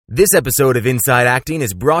This episode of Inside Acting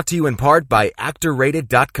is brought to you in part by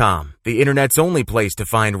ActorRated.com, the internet's only place to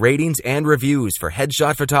find ratings and reviews for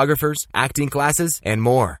headshot photographers, acting classes, and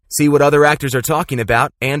more. See what other actors are talking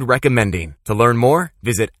about and recommending. To learn more,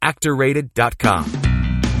 visit ActorRated.com.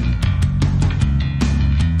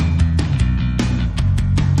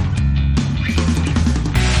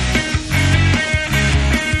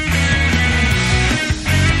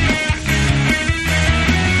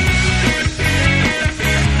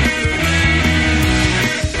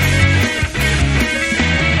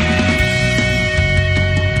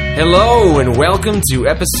 Hello and welcome to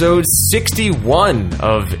episode 61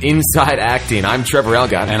 of Inside Acting. I'm Trevor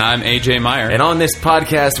Elgott. And I'm AJ Meyer. And on this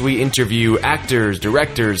podcast, we interview actors,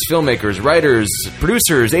 directors, filmmakers, writers,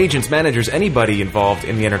 producers, agents, managers, anybody involved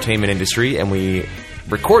in the entertainment industry, and we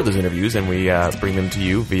record those interviews and we bring them to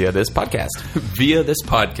you via this podcast. Via this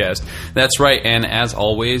podcast. That's right. And as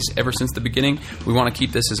always, ever since the beginning, we want to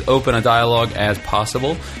keep this as open a dialogue as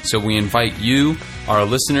possible. So we invite you, our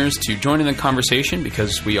listeners, to join in the conversation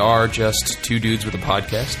because we are just two dudes with a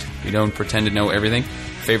podcast. We don't pretend to know everything.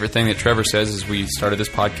 Favorite thing that Trevor says is we started this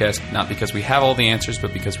podcast not because we have all the answers,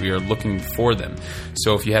 but because we are looking for them.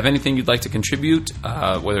 So if you have anything you'd like to contribute,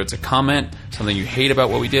 whether it's a comment, something you hate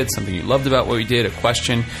about what we did, something you loved about what we did, a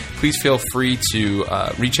question, please feel free to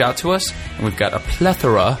reach out to us. And we've got a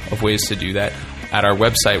plethora of ways to do that at our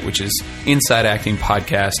website, which is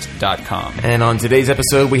InsideActingPodcast.com. And on today's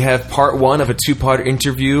episode, we have part one of a two-part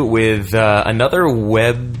interview with another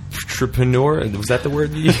web entrepreneur. Was that the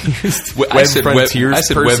word you used? I said web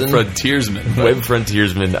frontiersman. Web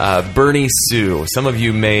frontiersman. Bernie Su. Some of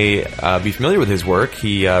you may be familiar with his work.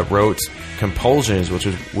 He wrote Compulsions, which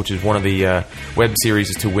is one of the web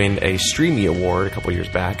series to win a Streamy Award a couple years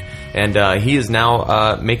back. And he is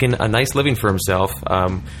now making a nice living for himself,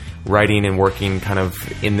 writing and working kind of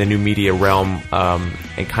in the new media realm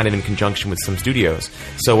and kind of in conjunction with some studios.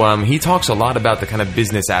 So he talks a lot about the kind of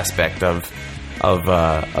business aspect of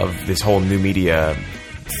this whole new media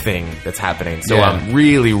thing that's happening. So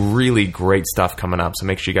really, really great stuff coming up. So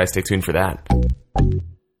make sure you guys stay tuned for that.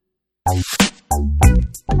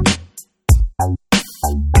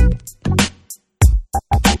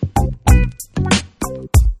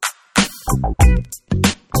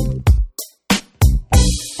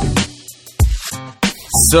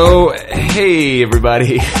 So, hey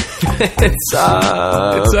everybody, it's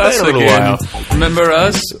us been a little again. while. Remember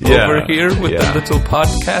us over here with the little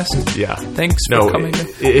podcast? Yeah. Thanks for coming.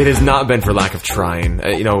 It has not been for lack of trying.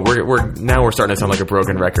 We're starting to sound like a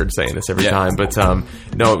broken record saying this every time. But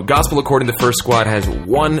no, Gospel According to First Squad has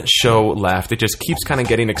one show left. It just keeps kind of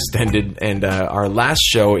getting extended, and our last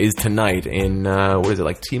show is tonight in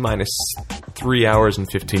T-minus 3 hours and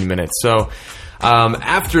 15 minutes. So.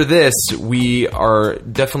 After this, we are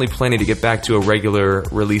definitely planning to get back to a regular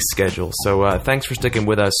release schedule. So thanks for sticking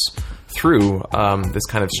with us through this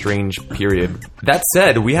kind of strange period. That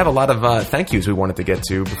said, we have a lot of thank yous we wanted to get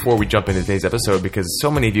to before we jump into today's episode, because so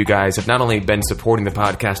many of you guys have not only been supporting the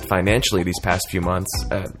podcast financially these past few months,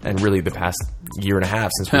 and really the past year and a half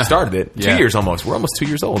since we started it. 2 years almost. We're almost 2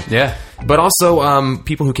 years old. Yeah. But also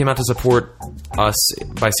people who came out to support us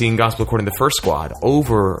by seeing Gospel According to First Squad.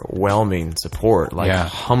 Overwhelming support.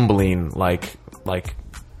 Humbling, like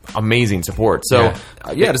amazing support. So,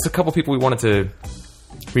 just a couple people we wanted to...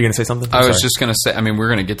 Were you going to say something? I was just going to say, we're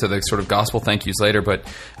going to get to the sort of gospel thank yous later, but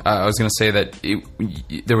I was going to say that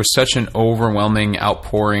there was such an overwhelming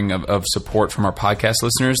outpouring of support from our podcast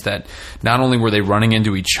listeners that not only were they running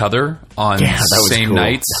into each other on the same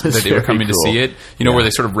nights that they were coming to see it, where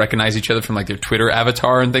they sort of recognize each other from like their Twitter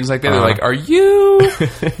avatar and things like that. They're like, are you?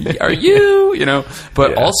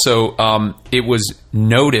 But also it was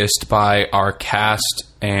noticed by our cast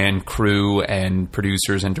and crew and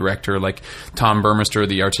producers and director, like Tom Burmester,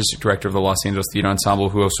 the artistic director of the Los Angeles Theater Ensemble,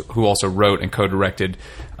 who also wrote and co-directed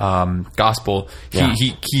Gospel.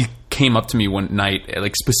 He came up to me one night,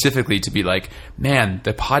 like specifically to be like, man,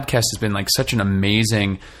 the podcast has been like such an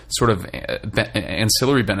amazing sort of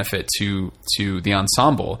ancillary benefit to the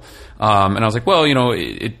ensemble. And I was like, well,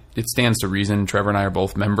 it stands to reason. Trevor and I are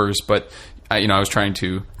both members, but I was trying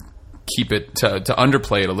to keep it to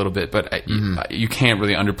underplay it a little bit, but you can't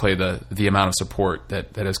really underplay the amount of support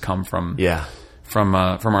that has come from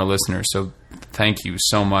our listeners. So thank you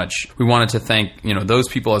so much. We wanted to thank those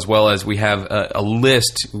people, as well as we have a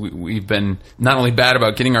list. We've been not only bad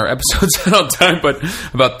about getting our episodes out on time, but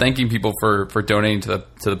about thanking people for donating to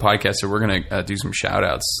the podcast. So we're going to do some shout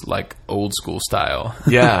outs like old school style.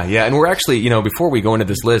 Yeah. And we're actually, before we go into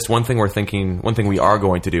this list, one thing we are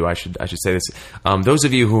going to do, I should say this. Those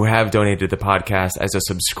of you who have donated to the podcast as a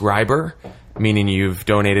subscriber, meaning you've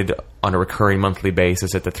donated on a recurring monthly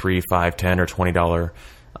basis at the $3, $5, $10, or $20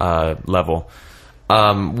 level,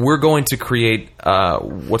 we're going to create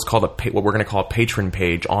what's called what we're going to call a patron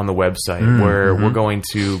page on the website, where we're going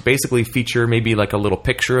to basically feature maybe like a little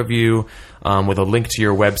picture of you with a link to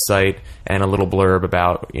your website and a little blurb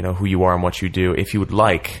about who you are and what you do. If you would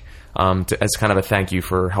like, as kind of a thank you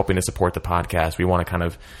for helping to support the podcast, we want to kind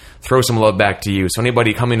of throw some love back to you. So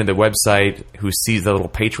anybody coming to the website who sees the little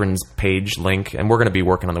patrons page link, and we're going to be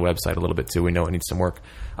working on the website a little bit too. We know it needs some work.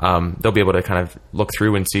 They'll be able to kind of look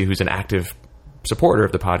through and see who's an active supporter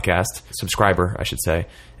of the podcast, subscriber, I should say,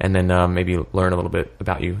 and then maybe learn a little bit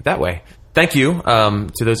about you that way. Thank you to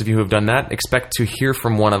those of you who have done that. Expect to hear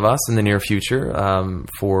from one of us in the near future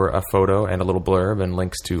for a photo and a little blurb and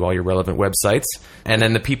links to all your relevant websites. And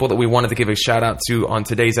then the people that we wanted to give a shout out to on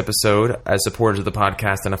today's episode as supporters of the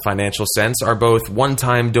podcast in a financial sense are both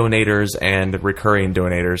one-time donators and recurring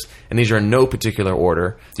donators. And these are in no particular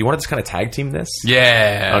order. Do you want to just kind of tag team this?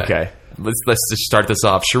 Yeah. Okay. Let's just start this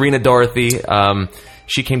off. Sharina Dorothy,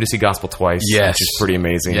 she came to see Gospel twice, yes, which is pretty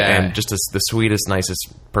amazing, and just the sweetest,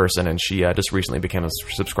 nicest person, and she just recently became a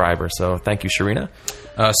subscriber, so thank you, Sharina.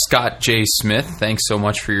 Scott J. Smith, thanks so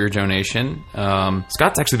much for your donation.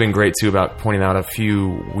 Scott's actually been great, too, about pointing out a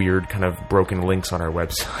few weird kind of broken links on our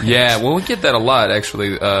website. Yeah, well, we get that a lot,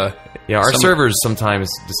 actually. Our servers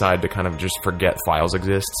sometimes decide to kind of just forget files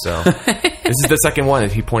exist, so this is the second one,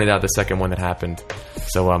 and he pointed out the second one that happened.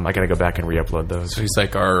 So I got to go back and re-upload those. So he's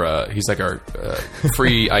like our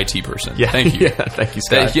free IT person. Yeah, thank you. Yeah, thank you,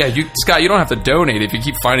 Scott. Scott, you don't have to donate if you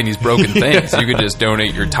keep finding these broken things. You could just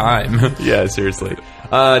donate your time. Yeah, seriously.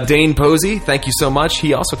 Dane Posey, thank you so much.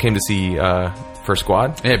 He also came to see First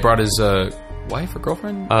Squad. Yeah, brought his wife or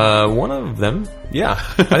girlfriend. One of them. Yeah,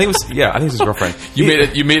 I think it was his girlfriend.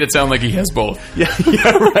 You made it sound like he has both. Yeah,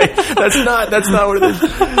 right. That's not what it is.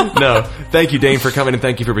 No, thank you, Dane, for coming, and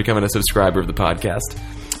thank you for becoming a subscriber of the podcast.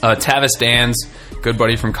 Tavis Dans, good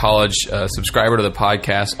buddy from college, subscriber to the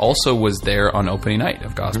podcast, also was there on opening night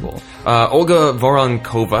of Gospel. Olga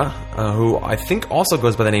Voronkova, who I think also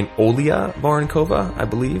goes by the name Olia Voronkova, I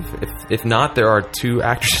believe. If not, there are two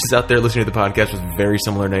actresses out there listening to the podcast with very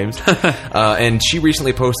similar names. And she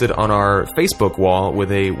recently posted on our Facebook wall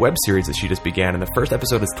with a web series that she just began, and the first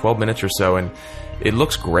episode is 12 minutes or so, and it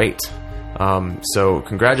looks great. So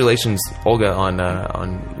congratulations, Olga, on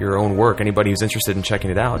your own work. Anybody who's interested in checking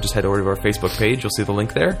it out, just head over to our Facebook page. You'll see the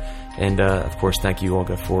link there. And, of course, thank you,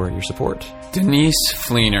 Olga, for your support. Denise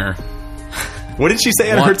Fleener. What did she say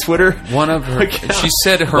on her Twitter? One of her... She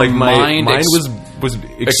said her mind was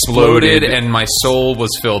exploded and my soul was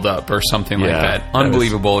filled up or something like that.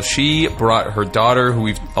 Unbelievable. She brought her daughter, who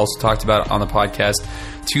we've also talked about on the podcast,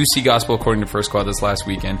 to see Gospel According to First Squad this last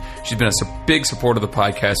weekend. She's been a big supporter of the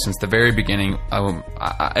podcast since the very beginning.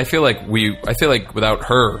 I feel like without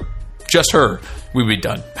her, just her, we'd be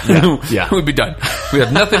done. Yeah. We'd be done. We'd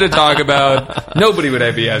have nothing to talk about. Nobody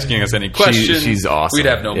would be asking us any questions. She's awesome. We'd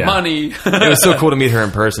have no money. It was so cool to meet her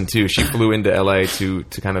in person, too. She flew into LA to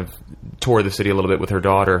kind of tour the city a little bit with her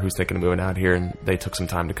daughter, who's thinking of moving out here, and they took some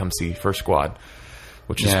time to come see First Squad,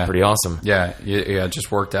 which is pretty awesome. Yeah, it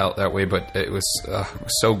just worked out that way, but it was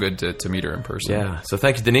so good to meet her in person. Yeah, so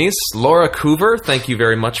thank you, Denise. Laura Coover, thank you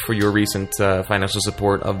very much for your recent financial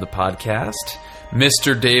support of the podcast.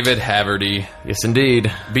 Mr. David Haverty. Yes,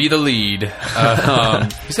 indeed. Be the lead.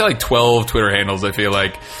 He's got like 12 Twitter handles, I feel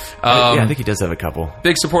like. I think he does have a couple.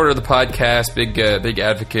 Big supporter of the podcast, big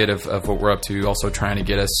advocate of what we're up to. Also trying to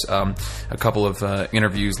get us a couple of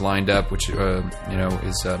interviews lined up, which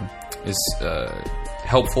is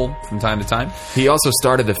helpful from time to time. He also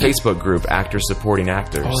started the Facebook group Actors Supporting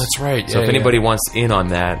Actors. Oh, that's right. So if anybody wants in on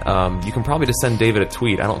that, you can probably just send David a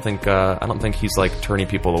tweet. I don't think he's like turning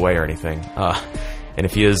people away or anything. And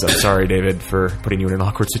if he is, I'm sorry, David, for putting you in an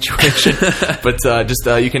awkward situation. But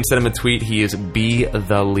you can send him a tweet. He is Be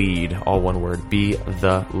The Lead, all one word. Be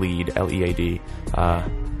The Lead, Lead.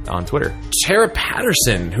 On Twitter. Tara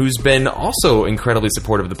Patterson, who's been also incredibly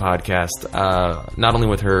supportive of the podcast, not only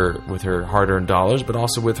with her hard-earned dollars, but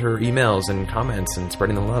also with her emails and comments and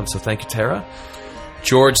spreading the love. So thank you, Tara.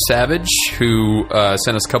 George Savage, who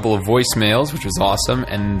sent us a couple of voicemails, which was awesome,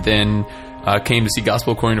 and then came to see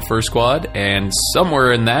Gospel According to First Squad, and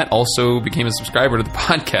somewhere in that also became a subscriber to the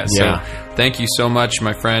podcast. Yeah. So thank you so much,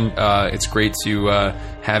 my friend. It's great to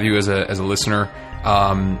have you as a listener.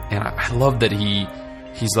 And I love that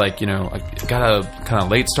he's like, I got a kind of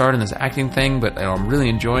late start in this acting thing, but I'm really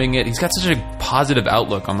enjoying it. He's got such a positive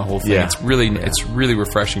outlook on the whole thing. Yeah. It's really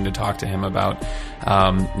refreshing to talk to him about,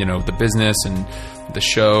 the business and the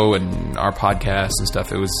show and our podcast and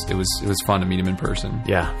stuff. It was fun to meet him in person.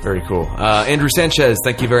 Yeah, very cool. Andrew Sanchez,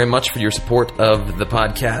 thank you very much for your support of the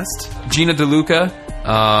podcast. Gina DeLuca,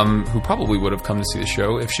 who probably would have come to see the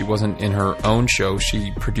show if she wasn't in her own show.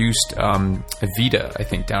 She produced Evita, I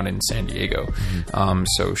think, down in San Diego. Mm-hmm.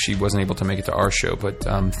 So she wasn't able to make it to our show. But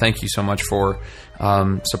thank you so much for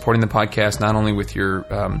supporting the podcast, not only with your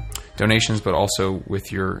donations, but also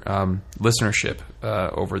with your listenership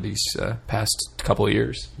over these past couple of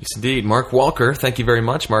years. Yes, indeed. Mark Walker, thank you very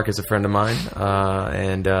much. Mark is a friend of mine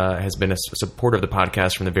and has been a supporter of the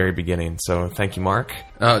podcast from the very beginning. So thank you, Mark.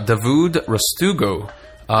 Davud Rostugo,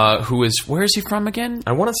 where is he from again?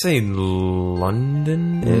 I want to say London-ish.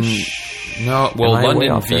 No, well,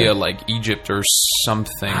 London via like Egypt or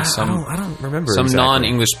something. I don't remember. Some exactly.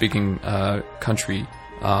 non-English speaking country.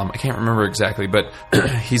 I can't remember exactly, but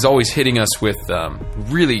he's always hitting us with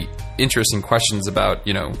really interesting questions about,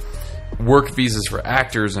 work visas for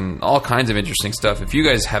actors and all kinds of interesting stuff. If you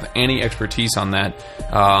guys have any expertise on that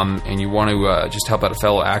and you want to just help out a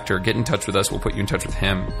fellow actor, get in touch with us. We'll put you in touch with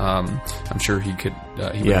him. I'm sure he could.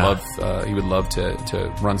 He would love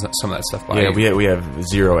to run some of that stuff by. Yeah, we have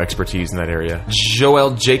zero expertise in that area.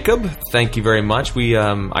 Joelle Jacob, thank you very much.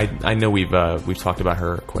 I know we've talked about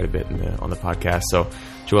her quite a bit on the podcast. So,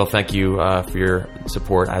 Joelle, thank you for your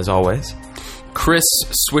support as always. Chris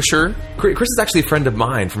Swisher. Chris is actually a friend of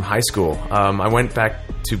mine from high school. I went back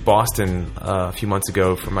to Boston a few months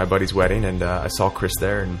ago for my buddy's wedding, and I saw Chris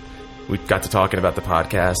there, and we got to talking about the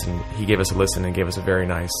podcast, and he gave us a listen and gave us a very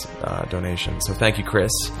nice donation. So thank you,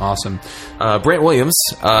 Chris. Awesome. Brant Williams,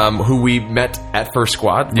 who we met at First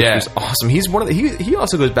Squad, which was awesome. He's one of he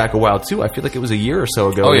also goes back a while too. I feel like it was a year or so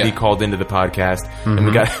ago that he called into the podcast, and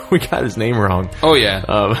we got his name wrong. Oh yeah,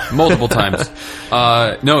 multiple times.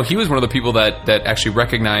 No, he was one of the people that actually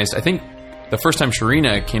recognized. I think the first time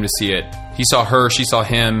Sharina came to see it, he saw her, she saw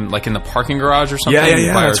him, like in the parking garage or something.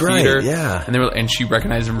 Yeah, by our that's theater. Right. Yeah, and she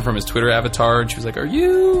recognized him from his Twitter avatar, and she was like, "Are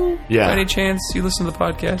you? By any chance you listen to the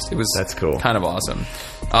podcast?" That's cool. Kind of awesome.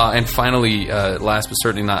 And finally, last but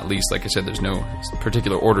certainly not least, like I said, there's no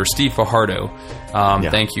particular order. Steve Fajardo,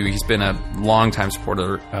 thank you. He's been a longtime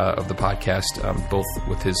supporter of the podcast, both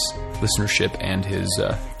with his listenership and his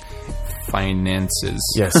finances.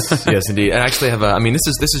 Yes, indeed. And I actually have this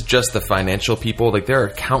is just the financial people. Like, there are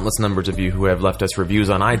countless numbers of you who have left us reviews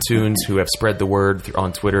on iTunes, who have spread the word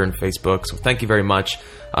on Twitter and Facebook. So thank you very much.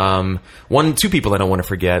 Two people I don't want to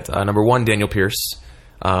forget. Number one, Daniel Pierce.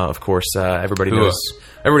 Of course, everybody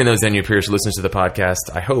knows Daniel Pierce listens to the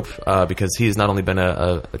podcast, I hope, because he has not only been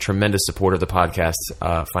a tremendous supporter of the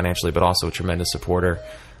podcast financially, but also a tremendous supporter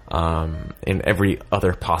in every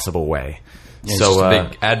other possible way. Yeah, so just a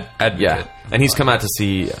big advocate. Yeah, and he's come out to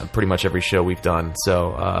see pretty much every show we've done.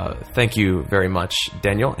 So thank you very much,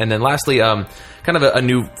 Daniel. And then lastly, kind of a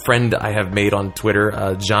new friend I have made on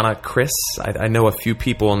Twitter, Jana Chris. I know a few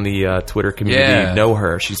people in the Twitter community know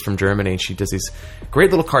her. She's from Germany, and she does these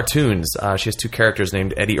great little cartoons. She has two characters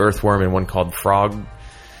named Eddie Earthworm and one called Frog.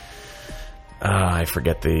 I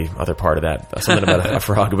forget the other part of that. Something about a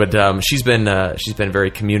frog, but she's been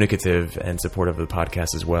very communicative and supportive of the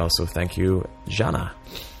podcast as well. So thank you, Jana.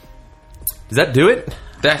 Does that do it?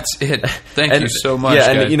 That's it. Thank you so much.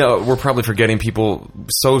 Yeah, guys. And we're probably forgetting people.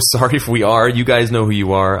 So sorry if we are. You guys know who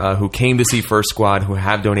you are. Who came to see First Squad, who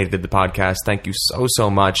have donated to the podcast. Thank you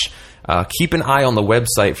so much. Keep an eye on the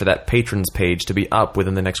website for that patrons page to be up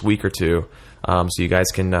within the next week or two, so you guys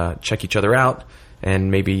can check each other out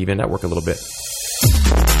and maybe even network a little bit.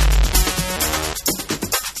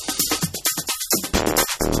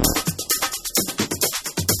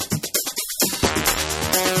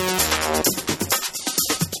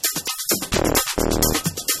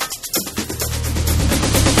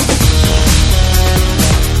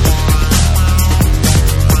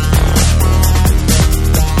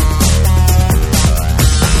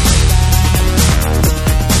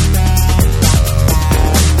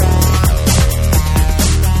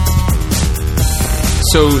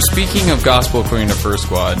 So, speaking of Gospel According to First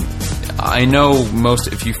Squad, I know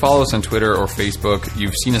if you follow us on Twitter or Facebook,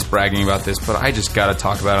 you've seen us bragging about this, but I just got to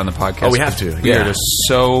talk about it on the podcast. Oh, we have to. We are just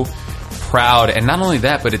so proud. And not only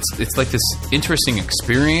that, but it's like this interesting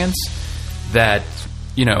experience that,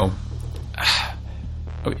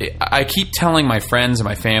 I keep telling my friends and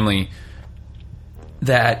my family,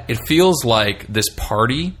 that it feels like this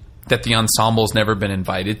party that the ensemble's never been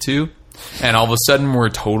invited to. And all of a sudden, we're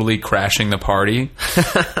totally crashing the party.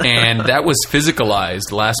 And that was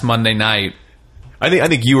physicalized last Monday night. I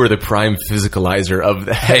think you were the prime physicalizer of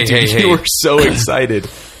that. Hey. You were so excited.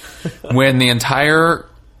 When the entire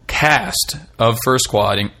cast of First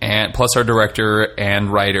Squad, and plus our director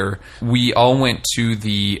and writer, we all went to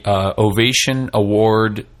the Ovation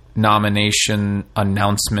Award nomination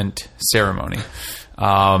announcement ceremony.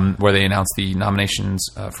 Where they announced the nominations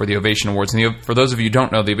for the Ovation Awards. And for those of you who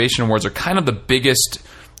don't know, the Ovation Awards are kind of the biggest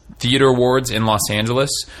theater awards in Los Angeles.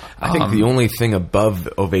 I think the only thing above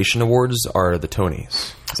the Ovation Awards are the Tonys.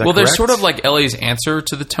 Is that well, correct? they're sort of like LA's answer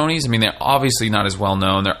to the Tonys. I mean, they're obviously not as well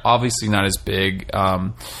known. They're obviously not as big.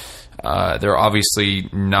 They're obviously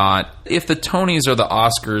not... If the Tonys are the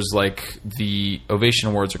Oscars, like the Ovation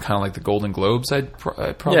Awards are kind of like the Golden Globes, I'd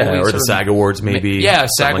probably... Yeah, or the SAG Awards maybe. Yeah,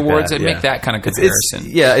 SAG like Awards, that. I'd make that kind of comparison.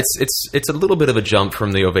 It's a little bit of a jump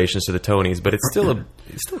from the Ovations to the Tonys, but it's still a...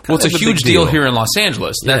 Well, it's a huge deal here in Los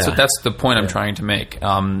Angeles. That's Yeah. that's the point I'm trying to make.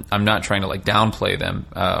 I'm not trying to like downplay them.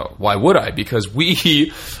 Why would I? Because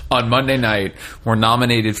we on Monday night were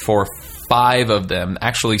nominated for 5 of them.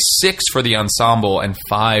 Actually, 6 for the ensemble and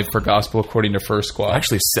 5 for Gospel According to First Squad.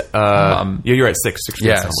 Actually, you're right. 6 for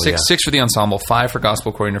the ensemble, six for the ensemble, 5 for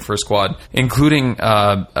Gospel According to First Squad, including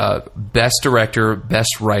Best Director,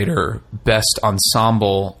 Best Writer, Best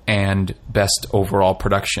Ensemble, and Best Overall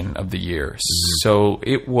Production of the year. So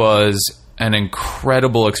it was an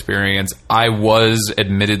incredible experience. I was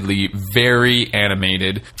admittedly very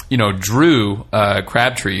animated. You know, Drew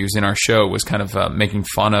Crabtree, who's in our show, was kind of making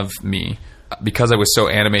fun of me because I was so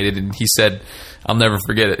animated, and he said, I'll never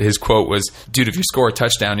forget it. His quote was, "Dude, if you score a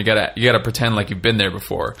touchdown, you gotta pretend like you've been there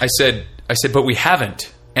before." I said, but we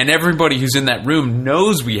haven't. And everybody who's in that room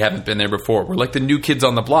knows we haven't been there before. We're like the new kids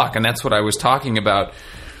on the block, and that's what I was talking about.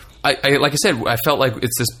 Like I said, I felt like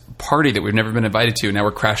it's this party that we've never been invited to, and now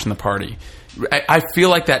we're crashing the party. I feel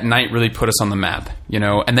like that night really put us on the map, you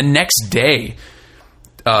know. And the next day,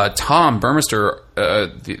 Tom Burmester,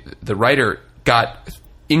 the writer, got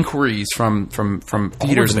inquiries from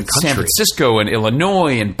theaters in San Francisco and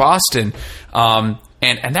Illinois and Boston, and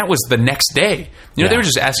that was the next day. You know, they were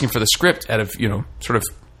just asking for the script out of, you know, sort of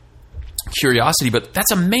curiosity, but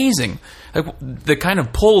that's amazing. Like, the kind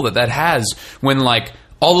of pull that has when, like,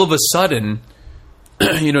 all of a sudden,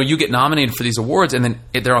 you know, you get nominated for these awards, and then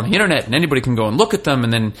they're on the internet, and anybody can go and look at them,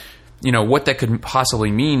 and then, you know, what that could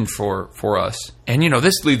possibly mean for us. And, you know,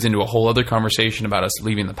 this leads into a whole other conversation about us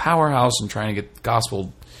leaving the Powerhouse and trying to get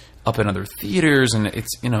gospel up in other theaters, and it's,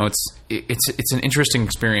 you know, it's an interesting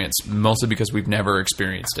experience, mostly because we've never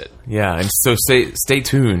experienced it. Yeah, and so stay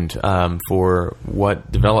tuned for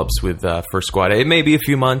what develops with First Squad. It may be a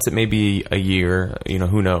few months, it may be a year, you know,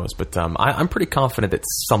 who knows? But I'm pretty confident that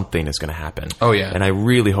something is going to happen. Oh yeah, and I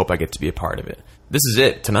really hope I get to be a part of it. This is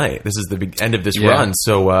it tonight. This is the end of this run.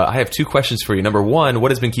 So I have 2 questions for you. Number 1,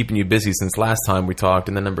 what has been keeping you busy since last time we talked?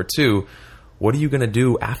 And then number 2, what are you going to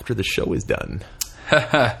do after the show is done?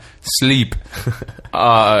 Sleep.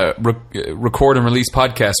 Record and release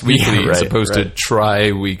podcasts weekly as opposed to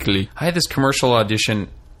tri-weekly. I had this commercial audition.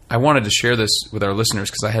 I wanted to share this with our listeners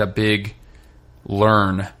because I had a big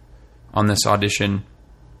learn on this audition.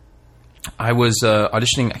 I was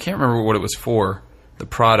auditioning, I can't remember what it was for, the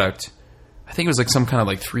product. I think it was like some kind of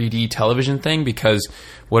like 3D television thing, because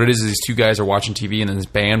what it is these 2 guys are watching TV, and then this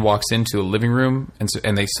band walks into a living room, and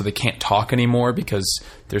so they can't talk anymore because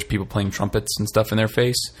there's people playing trumpets and stuff in their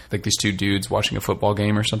face, like these 2 dudes watching a football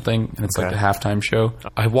game or something, and it's like a halftime show.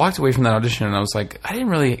 I walked away from that audition, and I was like, I didn't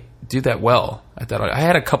really do that well at that. I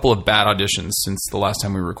had a couple of bad auditions since the last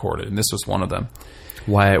time we recorded, and this was one of them.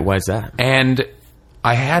 Why is that? And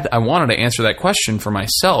I wanted to answer that question for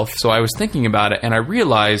myself, so I was thinking about it, and I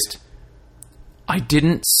realized I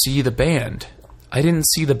didn't see the band.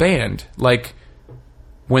 Like,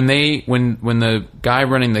 when the guy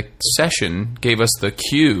running the session gave us the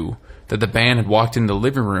cue that the band had walked into the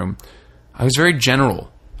living room, I was very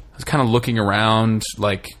general. I was kind of looking around,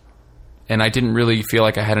 like, and I didn't really feel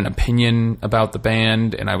like I had an opinion about the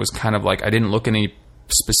band, and I was kind of like, I didn't look in any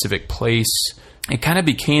specific place. It kind of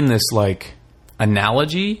became this, like,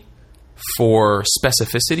 analogy for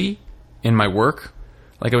specificity in my work.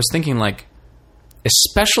 Like, I was thinking, like,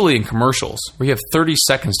 especially in commercials where you have 30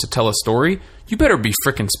 seconds to tell a story, you better be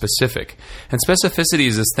freaking specific. And specificity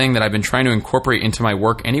is this thing that I've been trying to incorporate into my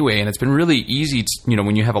work anyway, and it's been really easy to, you know,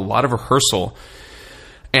 when you have a lot of rehearsal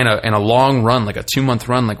and a long run, like a 2-month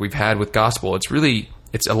run like we've had with gospel,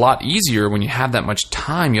 it's a lot easier when you have that much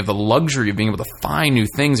time. You have the luxury of being able to find new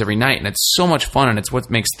things every night, and it's so much fun, and it's what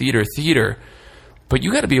makes theater. But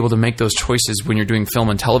you got to be able to make those choices when you're doing film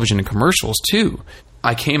and television and commercials too.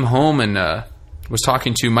 I came home and was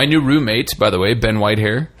talking to my new roommate, by the way, Ben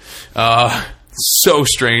Whitehair. So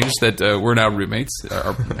strange that we're now roommates.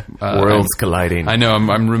 Worlds colliding. I know.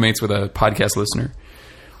 I'm roommates with a podcast listener.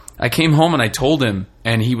 I came home and I told him,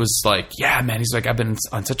 and he was like, yeah, man. He's like, I've been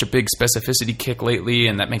on such a big specificity kick lately,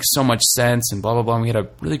 and that makes so much sense, and blah, blah, blah. And we had a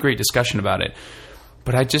really great discussion about it.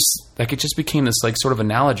 But it just became this like sort of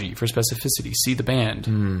analogy for specificity. See the band.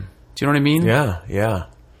 Do you know what I mean? Yeah.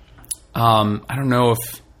 I don't know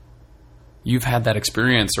if you've had that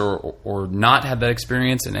experience or not had that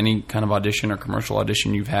experience in any kind of audition or commercial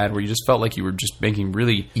audition you've had where you just felt like you were just making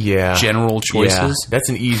really general choices. Yeah. That's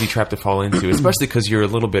an easy trap to fall into, especially because you're a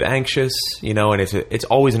little bit anxious, and it's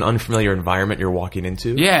always an unfamiliar environment you're walking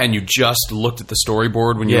into. Yeah, and you just looked at the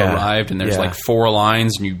storyboard when you arrived, and there's like 4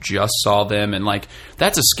 lines, and you just saw them, and like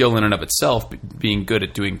that's a skill in and of itself, being good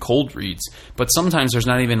at doing cold reads. But sometimes there's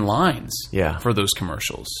not even lines for those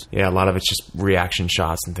commercials. Yeah, a lot of it's just reaction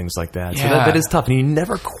shots and things like that. So that is tough, and you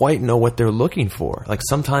never quite know what they're looking for. Like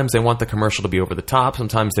sometimes they want the commercial to be over the top,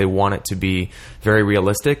 sometimes they want it to be very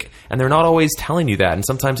realistic, and they're not always telling you that. And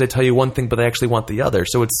sometimes they tell you one thing, but they actually want the other.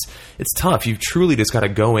 So it's tough. You truly just got to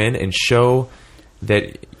go in and show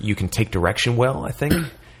that you can take direction well, I think,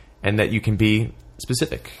 and that you can be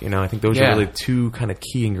specific. I think those are really 2 kind of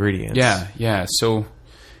key ingredients. Yeah. So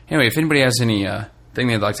anyway, if anybody has any thing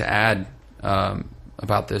they'd like to add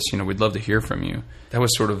about this, we'd love to hear from you. That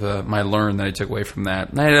was sort of my learn that I took away from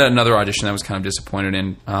that. And I had another audition that I was kind of disappointed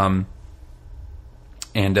in.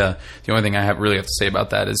 And the only thing I really have to say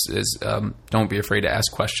about that is don't be afraid to ask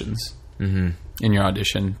questions in your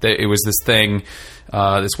audition. It was this thing,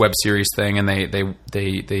 this web series thing, and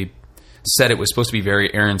they said it was supposed to be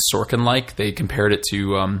very Aaron Sorkin-like. They compared it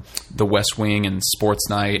to The West Wing and Sports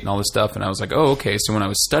Night and all this stuff. And I was like, oh, okay. So when I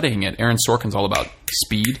was studying it, Aaron Sorkin's all about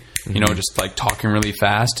speed, just like talking really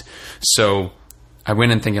fast. So I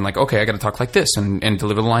went in thinking like, okay, I got to talk like this and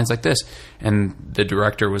deliver the lines like this. And the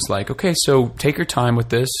director was like, okay, so take your time with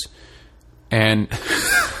this. And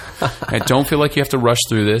I don't feel like you have to rush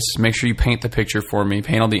through this. Make sure you paint the picture for me,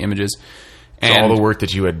 paint all the images. And so all the work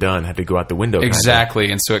that you had done had to go out the window.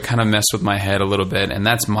 Exactly. And so it kind of messed with my head a little bit. And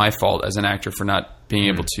that's my fault as an actor for not being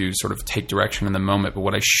able to sort of take direction in the moment. But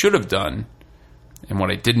what I should have done and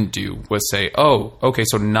what I didn't do was say, oh, okay,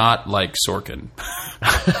 so not like Sorkin,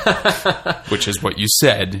 which is what you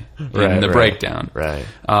said in the breakdown. Right.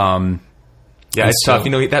 Yeah, it's tough.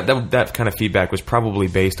 That kind of feedback was probably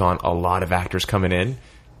based on a lot of actors coming in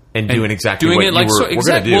and doing exactly what you were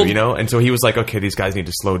going to do, And so he was like, okay, these guys need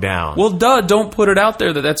to slow down. Well, don't put it out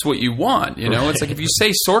there that that's what you want, It's like if you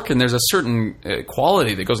say Sorkin, there's a certain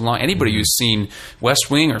quality that goes along. Anybody who's seen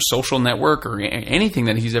West Wing or Social Network or anything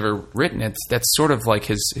that he's ever written, that's sort of like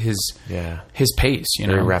his pace,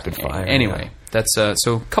 Very rapid fire. Anyway. That's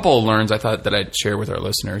so a couple of learns I thought that I'd share with our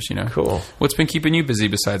listeners. Cool. What's been keeping you busy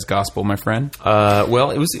besides gospel, my friend?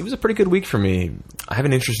 Well, it was a pretty good week for me. I have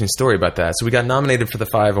an interesting story about that. So we got nominated for the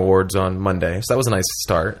 5 awards on Monday, so that was a nice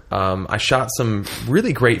start. I shot some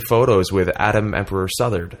really great photos with Adam Emperor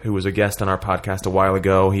Southard, who was a guest on our podcast a while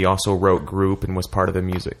ago. He also wrote Group and was part of the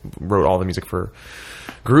music, wrote all the music for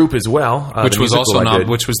Group as well, which was also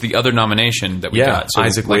which was the other nomination that we got. So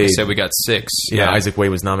Isaac Wade, you said, we got 6. Yeah, Isaac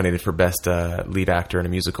Wade was nominated for best lead actor in a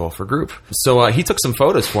musical for Group. So he took some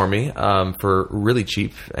photos for me for really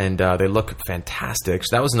cheap, and they look fantastic.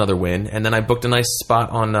 So that was another win. And then I booked a nice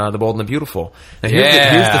spot on The Bold and the Beautiful. Now here's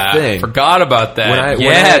the thing. Forgot about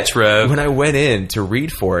that. Trev. When I went in to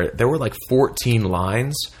read for it, there were like 14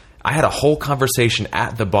 lines. I had a whole conversation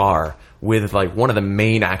at the bar with like one of the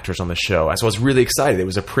main actors on the show. So I was really excited. It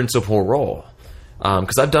was a principal role.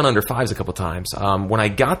 Because I've done under 5s a couple times. When I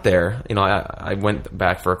got there, I went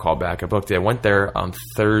back for a callback. I booked it. I went there on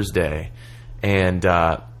Thursday and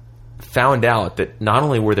found out that not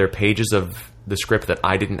only were there pages of the script that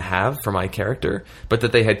I didn't have for my character, but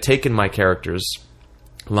that they had taken my character's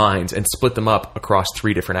lines and split them up across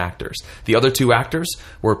 3 different actors. The other 2 actors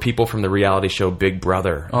were people from the reality show Big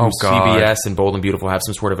Brother, who CBS and Bold and Beautiful have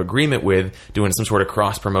some sort of agreement with, doing some sort of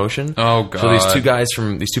cross promotion. Oh god!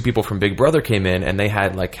 So these 2 people from Big Brother came in and they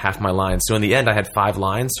had like half my lines. So in the end, I had 5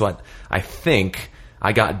 lines. So I think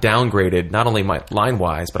I got downgraded, not only my line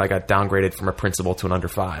wise, but I got downgraded from a principal to an under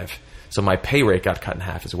 5. So my pay rate got cut in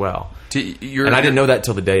half as well. And I didn't know that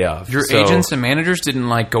till the day of. Your agents and managers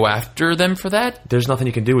didn't go after them for that? There's nothing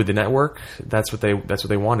you can do with the network. That's what they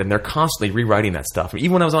wanted. And they're constantly rewriting that stuff.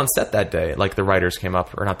 Even when I was on set that day, the writers came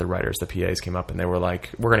up, or not the writers, the PAs came up, and they were like,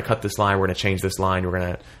 "We're going to cut this line. We're going to change this line.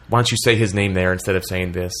 Why don't you say his name there instead of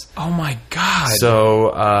saying this?" Oh my God!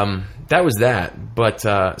 So that was that. But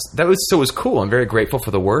it was cool. I'm very grateful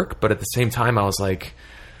for the work. But at the same time, I was like,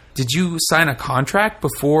 did you sign a contract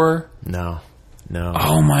before? No.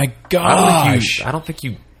 Oh my gosh! I don't think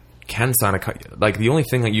you can sign a the only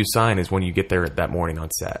thing that you sign is when you get there that morning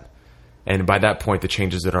on set, and by that point the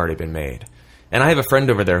changes had already been made. And I have a friend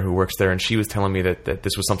over there who works there, and she was telling me that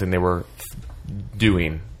this was something they were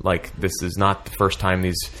doing. This is not the first time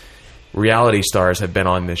these reality stars have been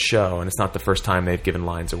on this show, and it's not the first time they've given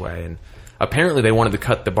lines away. And apparently they wanted to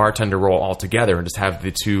cut the bartender role altogether and just have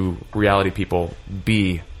the two reality people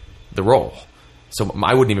be the role. So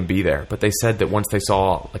I wouldn't even be there. But they said that once they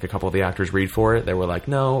saw a couple of the actors read for it, they were like,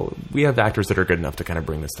 no, we have actors that are good enough to kind of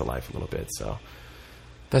bring this to life a little bit. So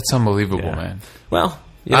that's unbelievable, man. Well,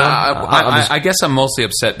 I guess I'm mostly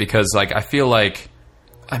upset because I feel like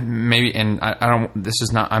maybe, and I don't,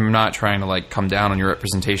 I'm not trying to come down on your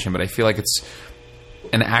representation, but I feel like it's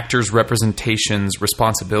an actor's representation's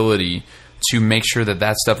responsibility to make sure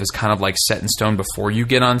that stuff is kind of set in stone before you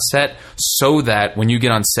get on set, so that when you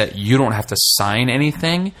get on set, you don't have to sign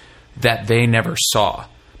anything that they never saw.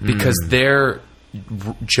 Because their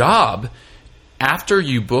job, after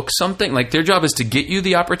you book something, their job is to get you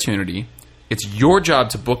the opportunity. It's your job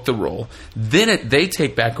to book the role. Then they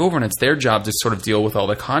take back over, and it's their job to sort of deal with all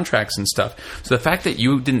the contracts and stuff. So the fact that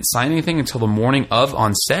you didn't sign anything until the morning of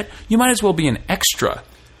on set, you might as well be an extra.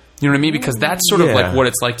 You know what I mean? Because that's sort of what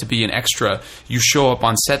it's like to be an extra. You show up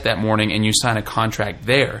on set that morning and you sign a contract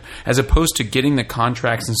there, as opposed to getting the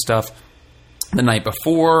contracts and stuff the night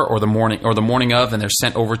before or the morning of, and they're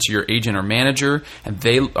sent over to your agent or manager, and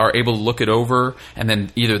they are able to look it over, and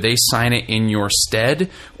then either they sign it in your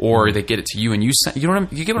stead or they get it to you and you sign. You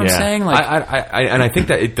get what I'm saying? And I think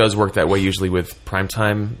that it does work that way usually with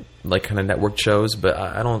primetime kind of network shows, but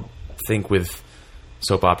I don't think with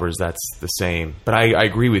soap operas that's the same. But I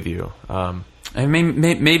agree with you.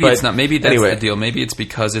 Maybe it's not. Maybe that's the deal. Maybe it's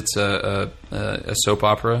because it's a soap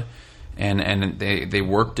opera and they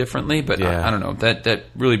work differently. But I don't know. That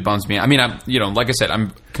really bums me. I mean, like I said,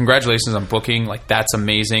 congratulations on booking. That's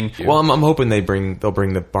amazing. Well, I'm hoping they'll bring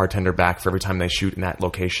the bartender back for every time they shoot in that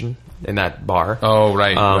location, in that bar. Oh,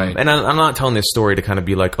 right. Right. And I'm not telling this story to kind of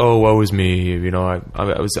be like, oh, woe is me.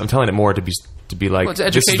 I'm telling it more to be like,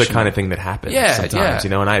 this is the kind of thing that happens sometimes,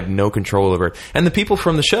 and I have no control over it. And the people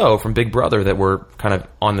from the show, from Big Brother, that were kind of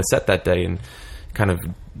on the set that day and kind of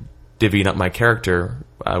divvying up my character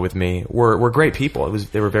with me were great people.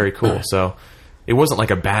 They were very cool. So it wasn't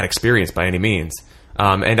a bad experience by any means.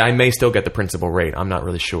 And I may still get the principal rate. I'm not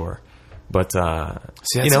really sure. But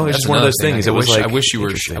it's just one of those things. I wish you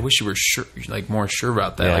were sure, more sure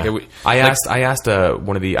about that. Yeah. I asked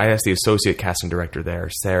the associate casting director there,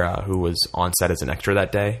 Sarah, who was on set as an extra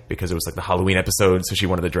that day because it was the Halloween episode, so she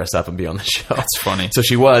wanted to dress up and be on the show. That's funny. So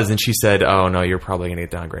she was, and she said, "Oh no, you're probably going to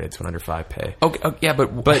get downgraded to an under 5 pay." Okay, yeah,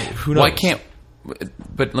 but who knows? Why can't?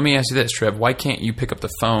 But let me ask you this, Trev: why can't you pick up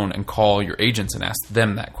the phone and call your agents and ask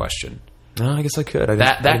them that question? No, I guess I could.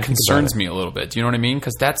 That concerns me a little bit. Do you know what I mean?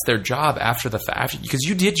 Because that's their job after the fact. Because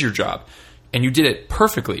you did your job, and you did it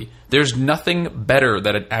perfectly. There's nothing better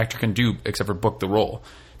that an actor can do except for book the role.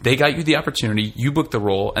 They got you the opportunity, you booked the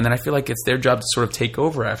role, and then I feel like it's their job to sort of take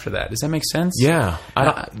over after that. Does that make sense? Yeah.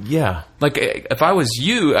 Yeah. If I was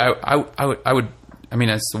you, I would... I mean,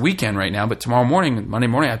 it's the weekend right now, but Monday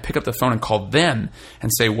morning, I'd pick up the phone and call them and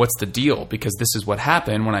say, what's the deal? Because this is what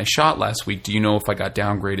happened when I shot last week. Do you know if I got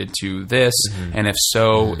downgraded to this? Mm-hmm. And if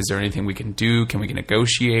so, is there anything we can do? Can we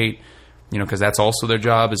negotiate? Because that's also their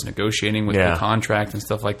job, is negotiating with the contract and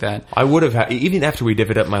stuff like that. I would have even after we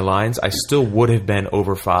divvied up my lines, I still would have been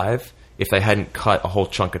over 5 if they hadn't cut a whole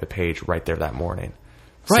chunk of the page right there that morning.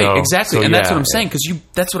 Right, exactly. And that's what I'm saying, because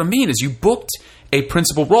that's what I mean, is you booked a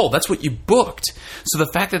principal role. That's what you booked. So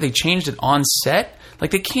the fact that they changed it on set,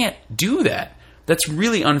 they can't do that. That's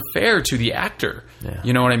really unfair to the actor. Yeah.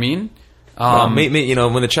 You know what I mean? Maybe,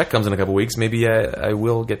 when the check comes in a couple weeks, maybe I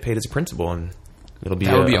will get paid as a principal, and it'll be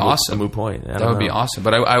awesome. A moot point. That would be awesome.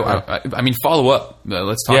 But I mean, follow up.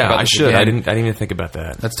 Let's talk about this again. I didn't even think about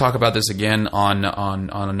that. Let's talk about this again on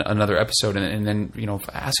another episode, and then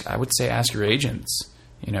ask your agents.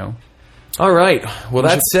 All right. Well,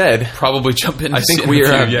 that said, probably jump in. I think we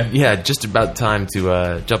are just about time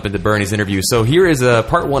to jump into Bernie's interview. So here is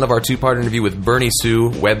part 1 of our 2-part interview with Bernie Su,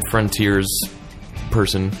 Web Frontiers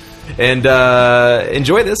person. And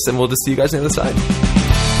enjoy this, and we'll just see you guys on the other side.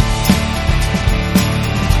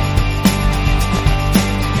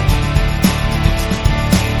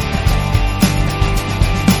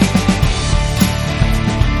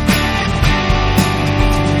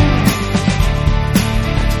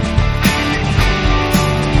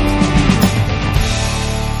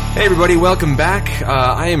 Hey everybody, welcome back.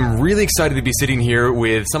 I am really excited to be sitting here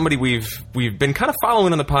with somebody we've been kind of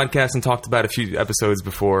following on the podcast and talked about a few episodes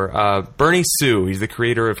before. Bernie Su. He's the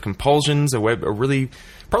creator of Compulsions, probably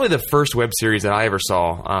the first web series that I ever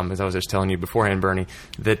saw. As I was just telling you beforehand, Bernie,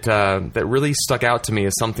 that really stuck out to me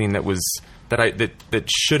as something that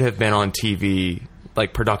should have been on TV,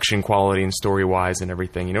 like production quality and story wise and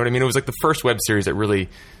everything. You know what I mean? It was like the first web series that really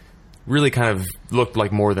kind of looked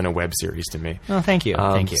like more than a web series to me. Oh, thank you.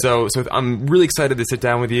 Thank you. So I'm really excited to sit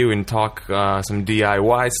down with you and talk some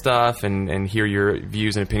DIY stuff and hear your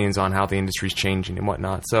views and opinions on how the industry's changing and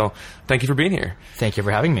whatnot. So thank you for being here. Thank you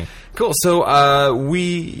for having me. Cool. So we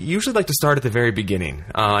usually like to start at the very beginning.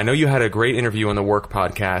 I know you had a great interview on the Work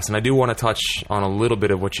podcast, and I do want to touch on a little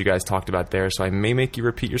bit of what you guys talked about there, so I may make you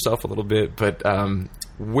repeat yourself a little bit, but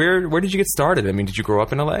where did you get started? I mean, did you grow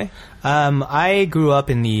up in LA? I grew up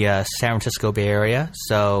in the San Francisco Bay Area,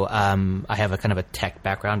 so I have a kind of a tech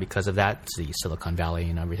background because of that. It's the Silicon Valley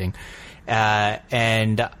and everything.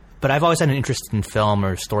 But I've always had an interest in film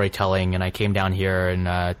or storytelling, and I came down here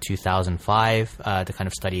in 2005 to kind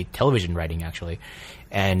of study television writing, actually.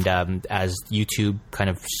 And as YouTube kind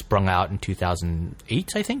of sprung out in 2008,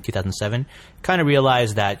 I think, 2007, kind of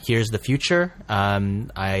realized that here's the future. I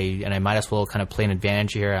might as well kind of play an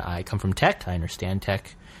advantage here. I come from tech. I understand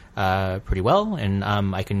tech pretty well, and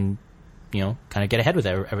I can, kind of get ahead with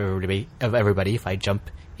everybody if I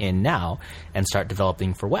jump in now and start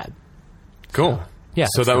developing for web. Cool. Yeah.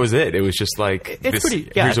 So that was it. It was just like,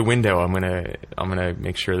 here's a window. I'm gonna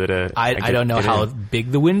make sure that I don't know how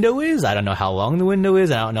big the window is. I don't know how long the window is.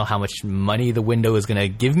 I don't know how much money the window is gonna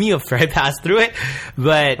give me if I pass through it.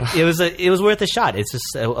 But it was worth a shot. It's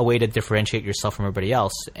just a way to differentiate yourself from everybody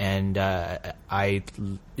else, and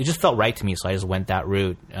it just felt right to me. So I just went that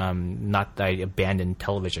route. Not that I abandoned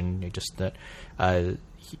television. It just that.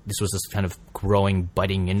 This was this kind of growing,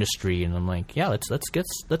 budding industry, and I'm like, yeah, let's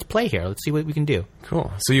play here. Let's see what we can do. Cool.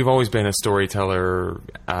 So you've always been a storyteller,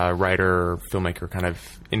 writer, filmmaker, kind of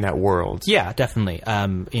in that world. Yeah, definitely.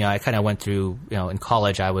 I kind of went through, in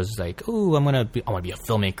college, I was like, ooh, I want to be a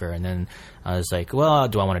filmmaker, and then I was like, well,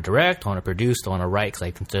 do I want to direct? Do I want to produce? Do I want to write? Because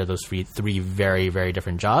I consider those three very, very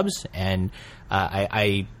different jobs, and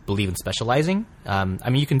I believe in specializing.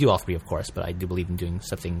 You can do all three, of course, but I do believe in doing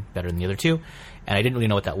something better than the other two. And I didn't really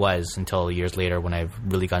know what that was until years later when I've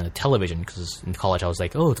really got into television, because in college I was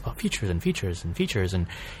like, oh, it's about features and features and features, and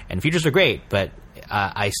features are great, but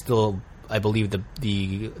I believe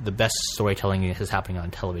the best storytelling is happening on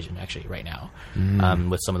television actually right now,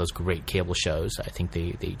 with some of those great cable shows. I think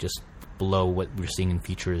they just blow what we're seeing in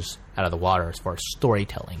features out of the water as far as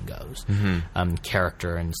storytelling goes,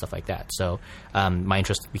 character and stuff like that. So my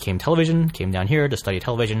interest became television, came down here to study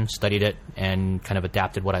television, studied it, and kind of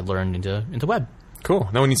adapted what I learned into web. Cool.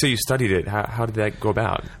 Now, when you say you studied it, how did that go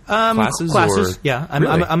about? Classes, or? Yeah.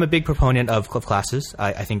 I'm a big proponent of classes.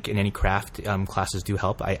 I think in any craft, classes do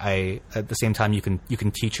help. I at the same time, you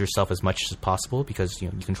can teach yourself as much as possible because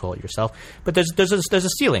you control it yourself. But there's a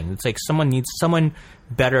ceiling. It's like someone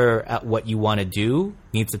better at what you want to do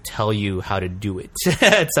needs to tell you how to do it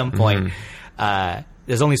at some point.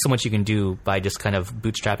 There's only so much you can do by just kind of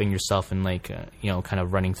bootstrapping yourself and kind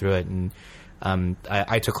of running through it. And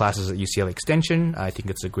I took classes at UCLA Extension. I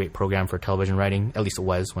think it's a great program for television writing. At least it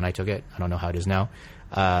was when I took it. I don't know how it is now.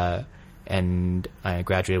 And I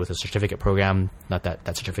graduated with a certificate program. Not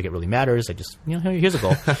that certificate really matters. I just, here's a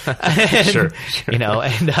goal. And, sure.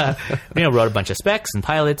 Wrote a bunch of specs and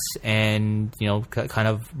pilots, and kind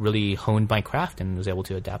of really honed my craft and was able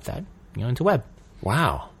to adapt that, into web.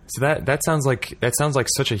 Wow. So that sounds like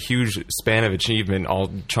such a huge span of achievement,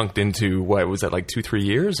 all chunked into what was that, like 2-3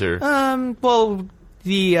 years, or? Well,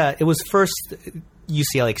 it was first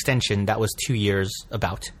UCLA Extension. That was 2 years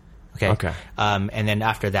about. Okay. And then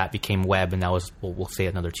after that became web, and that was we'll say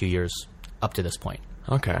another 2 years up to this point.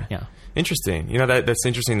 Okay. Yeah. Interesting. That's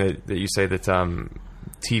interesting that you say that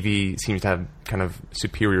TV seems to have kind of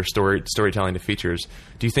superior storytelling to features.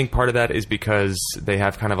 Do you think part of that is because they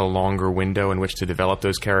have kind of a longer window in which to develop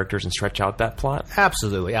those characters and stretch out that plot?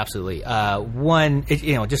 Absolutely. Just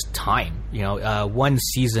time. One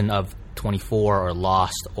season of 24 or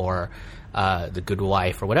Lost or The Good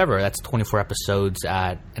Wife or whatever, that's 24 episodes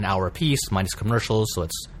at an hour a piece minus commercials, so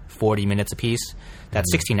it's 40 minutes a piece.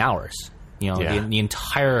 That's 16 hours. You know, Yeah. the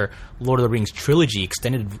entire Lord of the Rings trilogy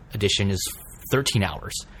extended edition is 13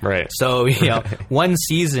 hours. Right. So, you know, one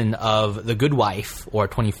season of The Good Wife or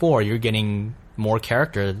 24, you're getting more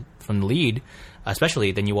character from the lead,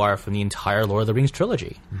 especially than you are from the entire Lord of the Rings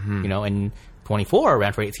trilogy. You know, and 24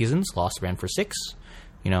 ran for 8 seasons, Lost ran for 6,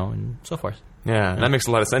 you know, and so forth. Yeah, that makes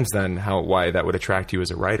a lot of sense then, why that would attract you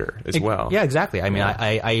as a writer as well. Yeah, exactly. I mean,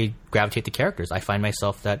 I gravitate to characters. I find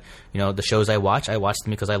myself that, you know, the shows I watch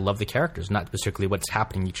them because I love the characters, not particularly what's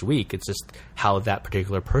happening each week. It's just how that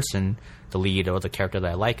particular person, the lead or the character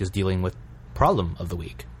that I like, is dealing with problem of the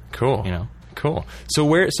week. Cool. You know? Cool. So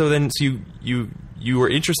you were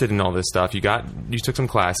interested in all this stuff. You took some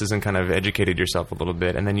classes and kind of educated yourself a little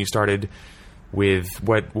bit, and then you started with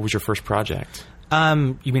what was your first project?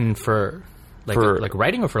 You mean for like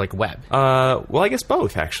writing or for like web? Well, I guess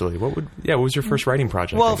both actually. What was your first writing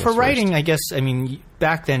project? Well, I guess, for writing, first? I guess, I mean,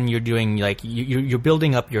 back then you're doing like you're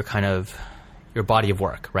building up your kind of your body of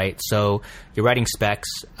work, right? So you're writing specs.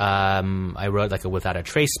 I wrote like a Without a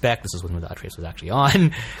Trace spec. This is when Without a Trace was actually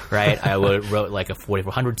on, right? I wrote like a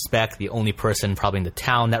 4400 spec. The only person probably in the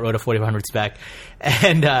town that wrote a 4400 spec,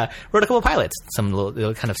 and wrote a couple of pilots, some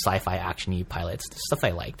little kind of sci-fi action-y pilots, stuff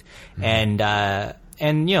I liked, and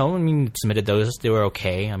you know, I mean, submitted those. They were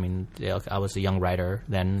okay. I mean, you know, I was a young writer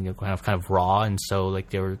then, you know, kind of raw, and so like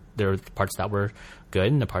there were parts that were good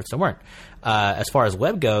and the parts that weren't. As far as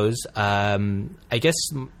web goes, I guess,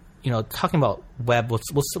 you know, talking about web,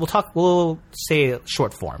 we'll say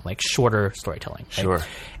short form, like shorter storytelling. Right? Sure.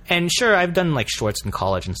 And sure, I've done like shorts in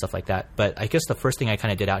college and stuff like that. But I guess the first thing I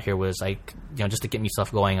kind of did out here was like, you know, just to get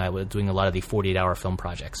myself going, I was doing a lot of the 48-hour film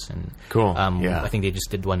projects. And cool. Yeah. I think they just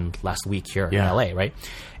did one last week here in Yeah. LA, right?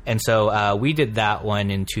 And so we did that one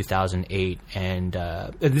in 2008, and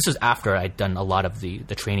this was after I'd done a lot of the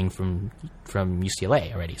training from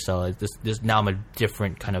UCLA already. So this now I'm a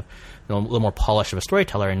different kind of, you know, a little more polished of a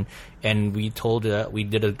storyteller, and we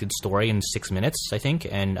did a good story in 6 minutes, I think,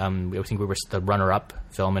 and I think we were the runner-up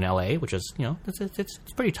film in LA, which is, you know, it's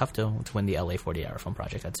pretty tough to win the LA 48-hour film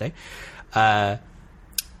project, I'd say.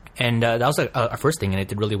 And that was our first thing, and it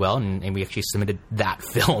did really well. And we actually submitted that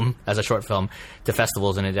film as a short film to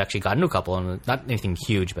festivals, and it actually got into a couple, and not anything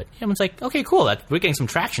huge, but it's like, okay, cool. We're getting some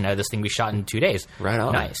traction out of this thing we shot in 2 days. Right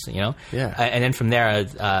on. Nice, you know? Yeah. And then from there,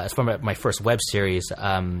 as for my first web series,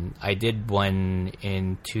 I did one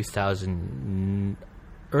in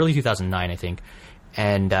early 2009, I think.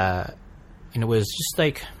 And it was just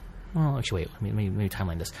like... Well, actually, wait. Let me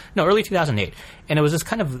timeline this. No, early 2008, and it was this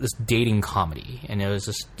kind of this dating comedy, and it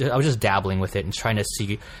was I was just dabbling with it and trying to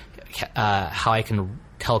see how I can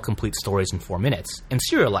tell complete stories in 4 minutes and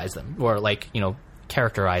serialize them, or like, you know,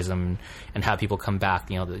 characterize them and have people come back.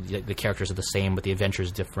 You know, the characters are the same, but the adventure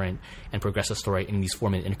is different, and progress the story in these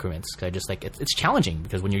 4-minute increments. Cause I just like it's challenging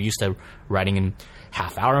because when you're used to writing in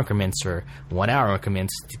half-hour increments or 1 hour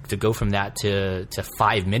increments, to go from that to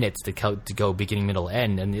 5 minutes to go beginning, middle,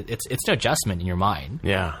 end, and it's an adjustment in your mind.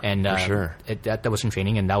 Yeah, and for sure. That was some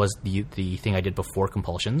training, and that was the thing I did before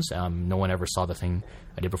Compulsions. No one ever saw the thing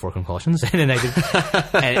I did before Compulsions, and then I did,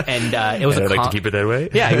 and it was. I'd like to keep it that way.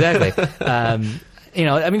 Yeah, exactly. You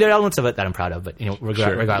know, I mean, there are elements of it that I'm proud of, but, you know,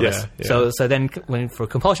 regardless. Yeah. So then for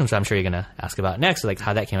Compulsions, I'm sure you're going to ask about next, like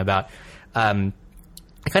how that came about. I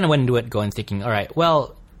kind of went into it thinking, all right,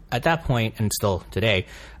 well, at that point, and still today,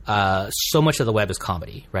 so much of the web is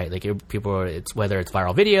comedy, right? Like it's whether it's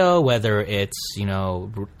viral video, whether it's, you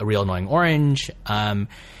know, a real annoying orange,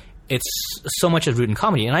 it's so much is rooted in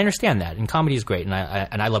comedy, and I understand that, and comedy is great, and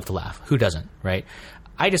I love to laugh. Who doesn't, right?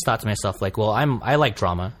 I just thought to myself, like, well, I like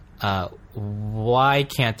drama. Why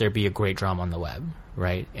can't there be a great drama on the web,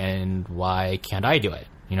 right? And why can't I do it?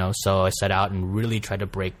 You know, so I set out and really tried to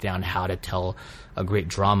break down how to tell a great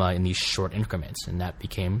drama in these short increments, and that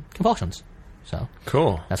became Compulsions. So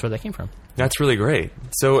cool. That's where that came from. That's really great.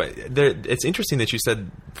 So it's interesting that you said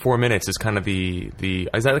 4 minutes is kind of the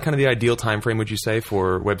is that kind of the ideal time frame, would you say,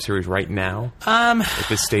 for web series right now? At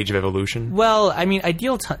this stage of evolution? Well, I mean,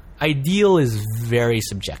 ideal is very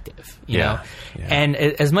subjective, you know? Yeah. And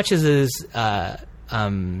as much as is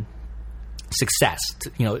success,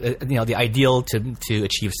 you know, the ideal to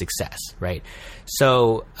achieve success, right?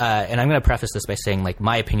 So, and I'm going to preface this by saying, like,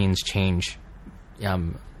 my opinions change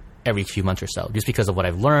every few months or so, just because of what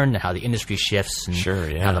I've learned and how the industry shifts and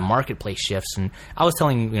how the marketplace shifts. And I was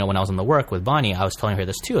telling, you know, when I was on the work with Bonnie, I was telling her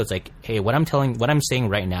this too. It's like, hey, what I'm saying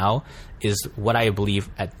right now is what I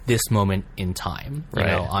believe at this moment in time, you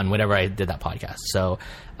know, on whenever I did that podcast. So,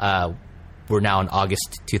 we're now in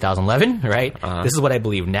August 2011, right? This is what I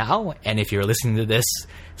believe now. And if you're listening to this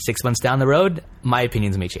 6 months down the road, my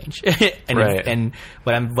opinions may change. And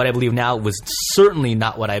what I believe now was certainly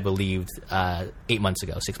not what I believed 8 months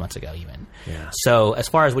ago, 6 months ago even. Yeah. So as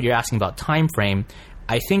far as what you're asking about time frame,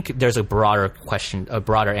 I think there's a broader question, a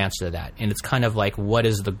broader answer to that. And it's kind of like, what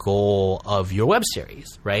is the goal of your web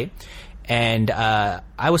series, right? And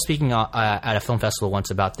I was speaking at a film festival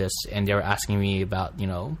once about this, and they were asking me about,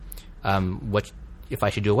 what if I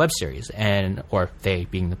should do a web series, or they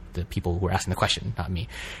being the people who were asking the question, not me.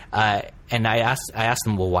 And I asked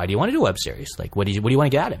them, well, why do you want to do a web series? Like, what do you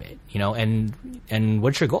want to get out of it? And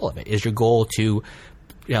what's your goal of it? Is your goal to,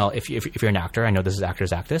 if you're an actor, I know this is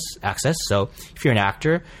Actors Access, so if you're an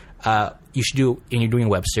actor, you should do, and you're doing a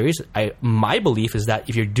web series. My belief is that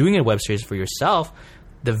if you're doing a web series for yourself,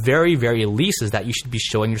 the very, very least is that you should be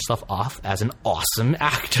showing yourself off as an awesome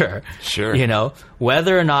actor. Sure.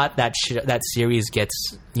 Whether or not that series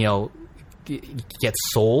gets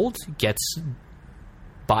sold, gets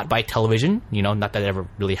bought by television, not that it ever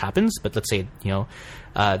really happens, but let's say,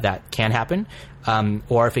 that can happen,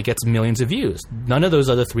 or if it gets millions of views. None of those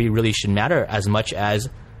other three really should matter as much as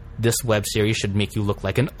this web series should make you look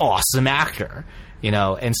like an awesome actor,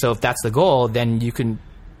 And so if that's the goal, then you can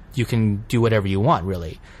do whatever you want,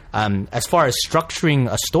 really. As far as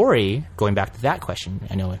structuring a story, going back to that question,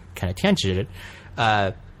 I know I kind of tangented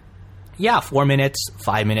it. 4 minutes,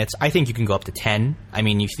 5 minutes. I think you can go up to 10. I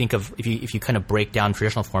mean, you think of if you kind of break down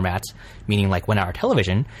traditional formats, meaning like 1 hour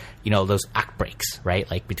television, those act breaks,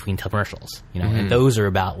 right? Like between commercials, and those are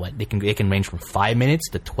about what they can range from 5 minutes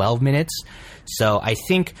to 12 minutes. So I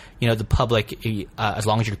think the public, as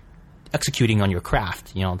long as you're executing on your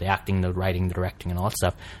craft, the acting, the writing, the directing, and all that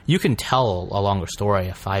stuff, you can tell a longer story,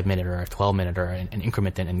 a 5 minute or a 12 minute or an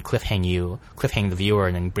increment, and cliffhang the viewer,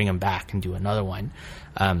 and then bring them back and do another one.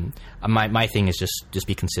 My thing is just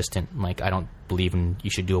be consistent. Like, I don't believe you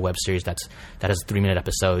should do a web series that has 3 minute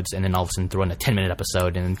episodes and then all of a sudden throw in a 10 minute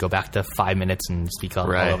episode and then go back to 5 minutes and speak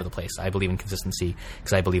all over the place. I believe in consistency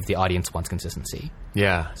because I believe the audience wants consistency.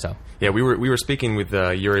 Yeah. So we were speaking with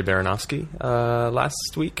Yuri Baranovsky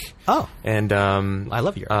last week. Oh, and I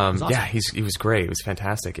love Yuri. Awesome. Yeah, he was great. It was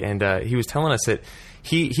fantastic, and he was telling us that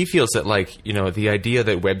he feels that, like, the idea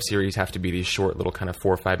that web series have to be these short little kind of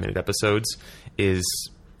 4 or 5 minute episodes is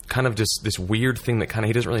kind of just this weird thing that kind of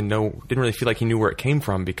he didn't really feel like he knew where it came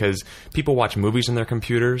from, because people watch movies on their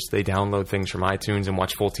computers, they download things from iTunes and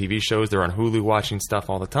watch full TV shows, they're on Hulu watching stuff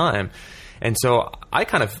all the time. And so I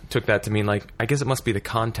kind of took that to mean, like, I guess it must be the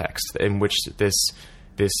context in which this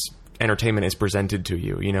entertainment is presented to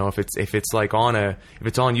you. If it's like if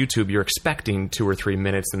it's on YouTube, you're expecting 2 or 3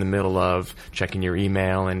 minutes in the middle of checking your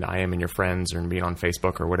email and IMing your friends or being on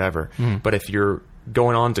Facebook or whatever. But if you're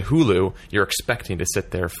going on to Hulu, you're expecting to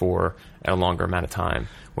sit there for a longer amount of time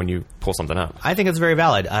when you pull something up. I think it's very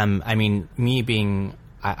valid. I mean, me being,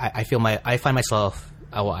 I find myself,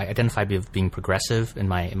 I identify with being progressive in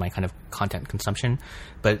my kind of content consumption.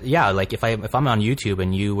 But yeah, like if I'm on YouTube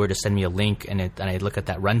and you were to send me a link and I look at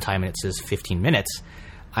that runtime and it says 15 minutes,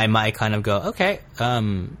 I might kind of go, okay,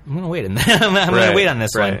 I'm going to wait. I'm going to wait on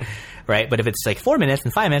this one. Right. But if it's like 4 minutes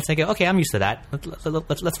and 5 minutes, I go, okay, I'm used to that.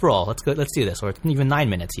 Let's roll. Let's go. Let's do this. Or even 9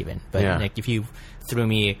 minutes even. But like if you threw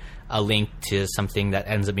me a link to something that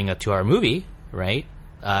ends up being a 2-hour movie, right?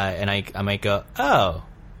 And I might go, oh,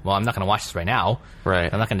 well, I'm not going to watch this right now.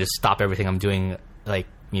 Right. I'm not going to just stop everything I'm doing. Like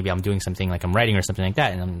maybe I'm doing something like I'm writing or something like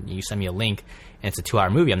that, and you send me a link and it's a 2-hour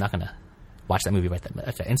movie. I'm not going to watch that movie at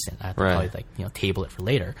that instant. I have to probably table it for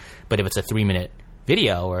later. But if it's a 3 minute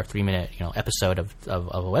video or a 3 minute episode of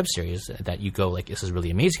a web series that you go like, this is really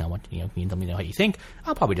amazing, I want you let me know how you think,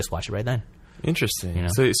 I'll probably just watch it right then. Interesting.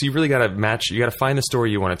 So you really got to match. You got to find the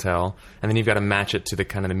story you want to tell, and then you've got to match it to the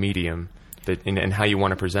kind of the medium and how you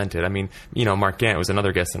want to present it. I mean, Mark Gant was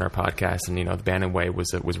another guest in our podcast, and the Bannon Way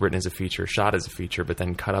was written as a feature, shot as a feature, but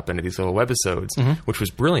then cut up into these little webisodes, which was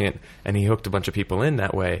brilliant, and he hooked a bunch of people in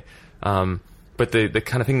that way. But the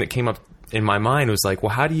kind of thing that came up in my mind was like,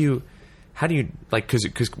 well, how do you like,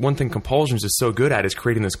 because one thing Compulsions is so good at is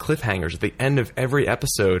creating those cliffhangers at the end of every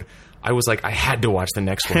episode. I was like, I had to watch the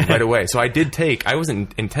next one right away. So I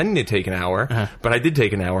wasn't intending to take an hour, but I did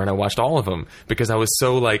take an hour and I watched all of them because I was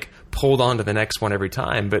so like pulled on to the next one every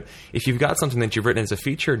time. But if you've got something that you've written as a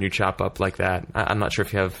feature and you chop up like that, I'm not sure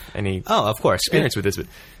if you have any of course experience with this, but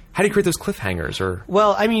how do you create those cliffhangers? Or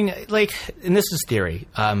well, I mean, like, and this is theory.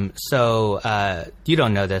 So you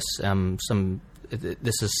don't know this.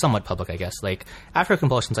 This is somewhat public, I guess. Like after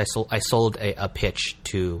Compulsions, I sold a pitch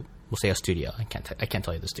to, we'll say, a studio. I can't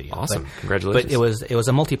tell you the studio. Awesome, congratulations! But it was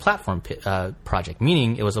a multi-platform project,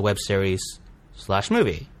 meaning it was a web series /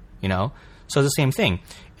 movie. So it's the same thing.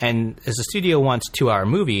 And as the studio wants a 2-hour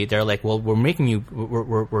movie, they're like, well,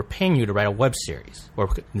 we're paying you to write a web series or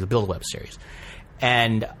to build a web series.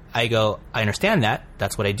 And I go, I understand that.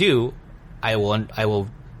 That's what I do. I will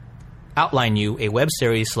outline you a web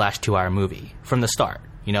series / 2-hour movie from the start.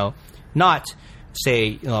 Not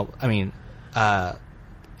say,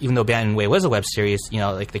 even though Ban and Way was a web series,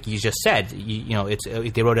 like you just said,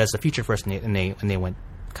 they wrote it as a feature first, and they went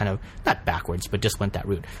kind of not backwards, but just went that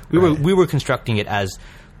route. We were constructing it as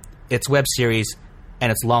it's web series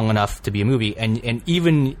and it's long enough to be a movie, and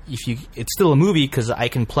even if it's still a movie because I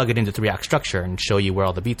can plug it into 3-act structure and show you where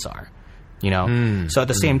all the beats are. So at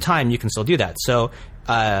the same time, you can still do that. So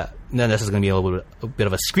then this is going to be a bit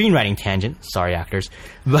of a screenwriting tangent. Sorry, actors.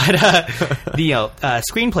 But the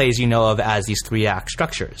screenplays of as these 3-act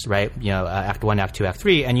structures, right? Act 1, Act 2, Act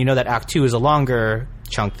 3. And that Act 2 is a longer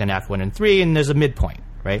chunk than Act 1 and 3, and there's a midpoint,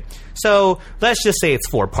 right? So let's just say it's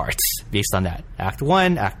 4 parts based on that. Act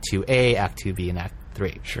 1, Act 2A, Act 2B, and Act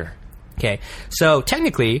 3. Sure. Okay. So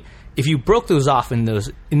technically, if you broke those off in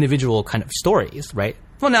those individual kind of stories, right?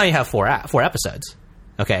 Well, now you have 4 episodes.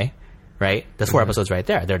 Okay. Right? There's 4 episodes right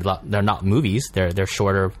there. They're not movies. They're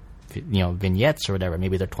shorter, vignettes or whatever.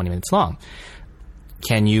 Maybe they're 20 minutes long.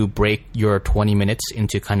 Can you break your 20 minutes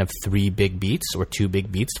into kind of 3 big beats or 2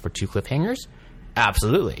 big beats for 2 cliffhangers?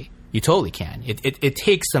 Absolutely. You totally can. It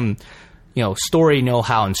takes some, story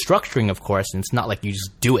know-how and structuring, of course, and it's not like you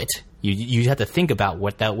just do it. You have to think about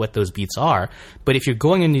what those beats are. But if you're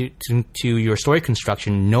going into your story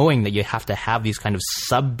construction knowing that you have to have these kind of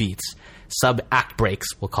sub-beats, sub-act breaks,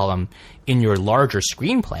 we'll call them, in your larger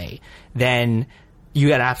screenplay, then you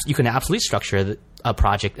can absolutely structure a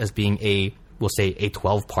project as being we'll say a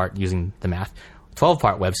 12-part, using the math,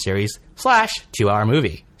 12-part web series / 2-hour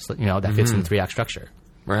movie. So, that fits in the 3-act structure.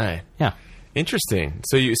 Right. Yeah. Interesting.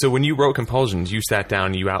 So when you wrote Compulsions, you sat down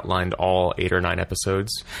and you outlined all 8 or 9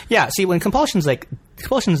 episodes? Yeah. See, when Compulsions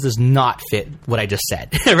does not fit what I just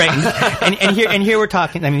said, right? and here we're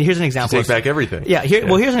talking. I mean, here's an example. Take back everything. Yeah.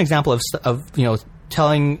 Well, here's an example of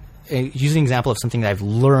using an example of something that I've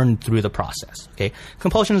learned through the process. Okay,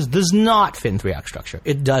 Compulsions does not fit in 3-act structure.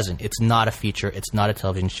 It doesn't. It's not a feature. It's not a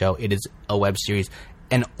television show. It is a web series,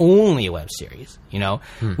 and only a web series.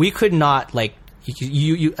 We could not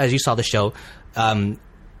You as you saw the show,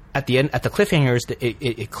 at the end, at the cliffhangers,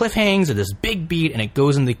 it cliffhangs at this big beat and it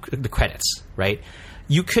goes in the credits, right?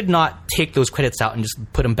 You could not take those credits out and just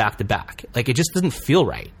put them back to back. Like, it just doesn't feel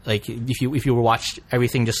right. Like, if you were watch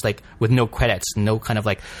everything just with no credits, no kind of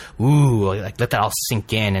let that all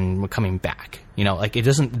sink in and we're coming back. It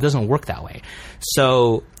doesn't work that way.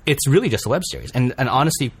 So it's really just a web series, and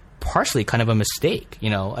honestly, partially kind of a mistake.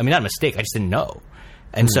 Not a mistake. I just didn't know.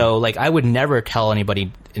 And so, I would never tell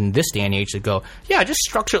anybody in this day and age to go, yeah, just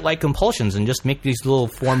structure it like Compulsions and just make these little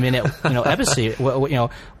 4-minute,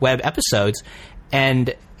 episode, web episodes,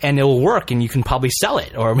 and it'll work, and you can probably sell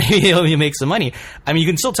it, or maybe you'll make some money. I mean, you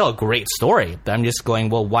can still tell a great story, but I'm just going,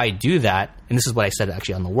 well, why do that? And this is what I said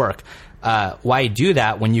actually on the work. Why do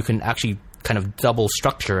that when you can actually kind of double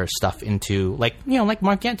structure stuff into like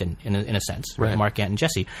Mark Ganton in a sense, right? Mark Ganton,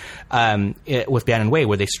 Jesse, with Ban and Way,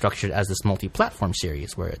 where they structured as this multi-platform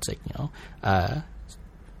series where it's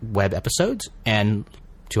web episodes and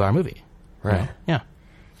 2-hour movie. Right. Yeah.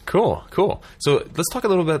 Cool. So let's talk a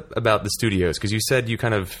little bit about the studios, because you said you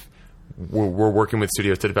kind of were working with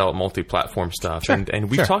studios to develop multi-platform stuff. Sure. And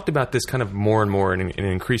we've talked about this kind of more and more in an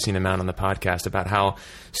increasing amount on the podcast about how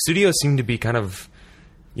studios seem to be kind of,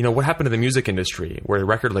 what happened to the music industry, where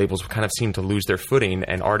record labels kind of seemed to lose their footing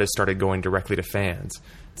and artists started going directly to fans.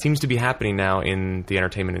 It seems to be happening now in the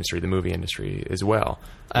entertainment industry, the movie industry as well.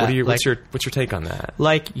 What's your take on that?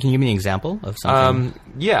 Can you give me an example of something?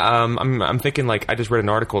 I'm thinking I just read an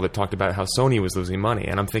article that talked about how Sony was losing money,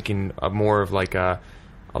 and I'm thinking of more of a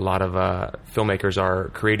lot of filmmakers are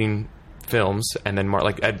creating films, and then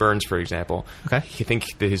like Ed Burns, for example. Okay. I think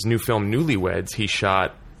that his new film Newlyweds, he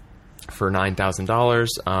shot for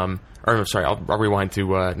 $9,000. Or sorry, I'll rewind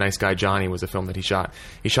to Nice Guy Johnny was a film that he shot.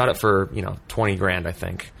 He shot it for $20,000, I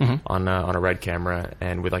think, on a red camera,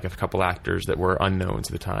 and with a couple actors that were unknowns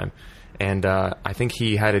at the time. And I think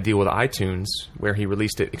he had a deal with iTunes where he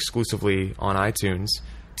released it exclusively on iTunes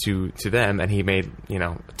to them, and he made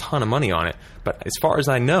a ton of money on it. But as far as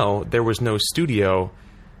I know, there was no studio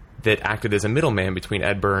that acted as a middleman between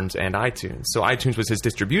Ed Burns and iTunes. So iTunes was his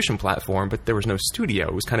distribution platform, but there was no studio.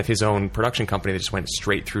 It was kind of his own production company that just went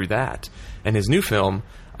straight through that. And his new film,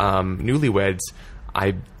 Newlyweds,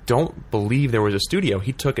 I don't believe there was a studio.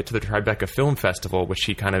 He took it to the Tribeca Film Festival, which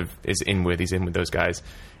he kind of is in with. He's in with those guys.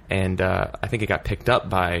 And I think it got picked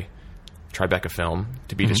up by Tribeca Film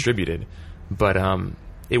to be distributed. But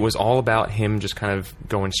it was all about him just kind of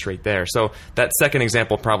going straight there. So that second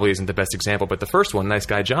example probably isn't the best example, but the first one, Nice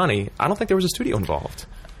Guy Johnny, I don't think there was a studio involved.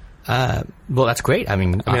 Well, that's great.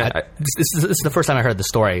 This is the first time I heard the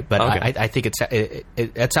story, but okay. I think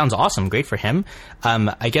it sounds awesome. Great for him.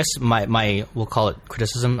 I guess my we'll call it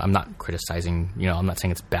criticism. I'm not criticizing. I'm not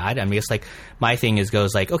saying it's bad. I mean, it's like my thing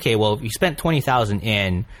goes like, okay, well, you spent $20,000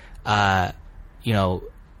 in, and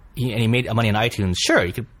he made money on iTunes. Sure,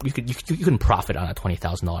 you can profit on a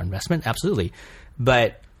 $20,000 investment, absolutely,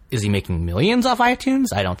 but is he making millions off iTunes?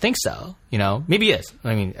 I don't think so. Maybe he is.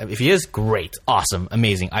 I mean, if he is, great, awesome,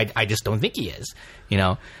 amazing. I just don't think he is.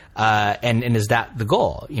 And is that the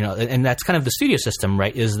goal? And that's kind of the studio system,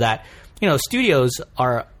 right? Is that studios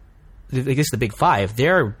are, I guess the big five.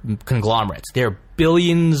 They're conglomerates. They're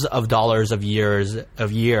billions of dollars of year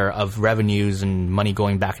of revenues and money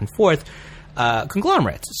going back and forth.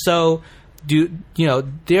 Conglomerates. So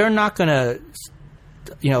they're not going to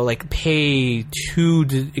pay two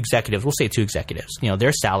executives, we'll say two executives,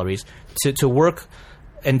 their salaries to work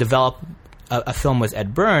and develop a film with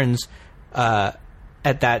Ed Burns, at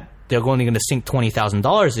that they're only going to sink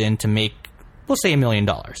 $20,000 in to make, we'll say $1 million.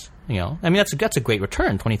 That's a great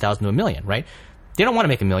return, $20,000 to $1 million, right? They don't want to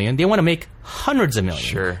make $1 million. They want to make hundreds of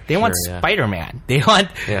millions. They want Spider-Man. They want,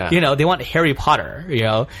 they want Harry Potter.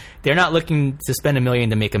 They're not looking to spend $1 million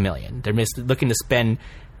to make $1 million. They're looking to spend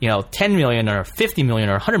 10 million or 50 million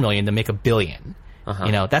or 100 million to make $1 billion.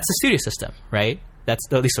 That's the studio system, right? That's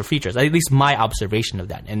at least the features. At least my observation of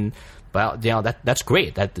that. And that's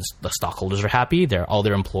great. That the stockholders are happy. All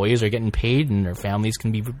their employees are getting paid, and their families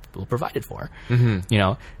can be provided for.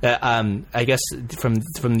 Mm-hmm. I guess from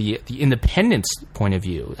the independence point of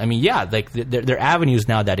view, I mean, there are avenues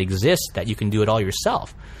now that exist that you can do it all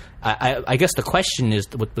yourself. I guess the question is,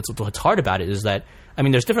 what's hard about it is that, I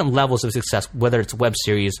mean, there's different levels of success, whether it's web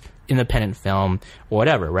series, independent film, or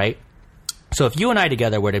whatever, right? So if you and I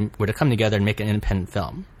together were to come together and make an independent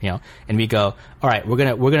film, and we go, all right, we're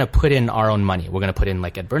gonna put in our own money. We're gonna put in,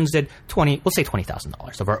 like Ed Burns did, we'll say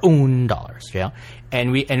 $20,000 of our own dollars,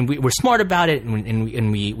 and we're smart about it,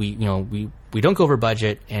 and we don't go over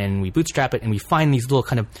budget, and we bootstrap it, and we find these little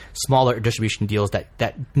kind of smaller distribution deals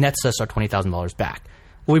that nets us our $20,000 back.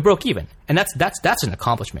 Well, we broke even, and that's an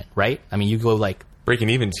accomplishment, right? I mean, you go like, breaking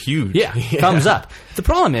even's huge. Yeah, thumbs up. The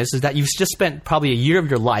problem is that you've just spent probably a year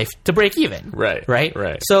of your life to break even.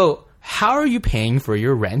 Right. So how are you paying for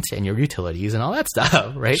your rent and your utilities and all that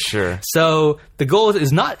stuff, right? Sure. So the goal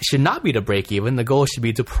should not be to break even. The goal should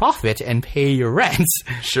be to profit and pay your rent.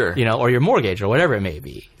 Sure. Or your mortgage or whatever it may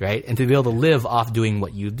be, right? And to be able to live off doing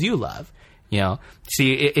what you do love.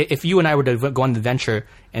 See, if you and I were to go on the venture,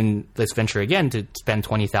 and let's venture again to spend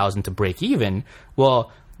 $20,000 to break even,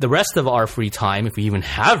 well, the rest of our free time, if we even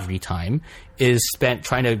have free time, is spent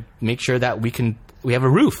trying to make sure that we have a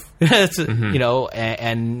roof,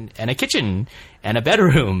 and a kitchen and a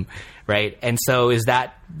bedroom, right? And so is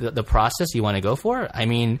that the process you want to go for? I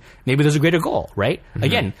mean, maybe there's a greater goal, right? Mm-hmm.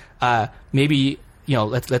 Again, maybe,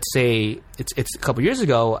 let's say it's a couple years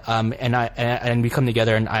ago, and we come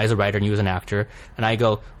together, and I as a writer and you as an actor, and I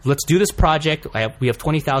go, let's do this project. We have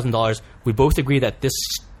 $20,000. We both agree that this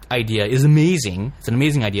idea is amazing. It's an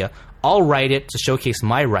amazing idea. I'll write it to showcase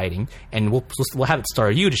my writing, and we'll have it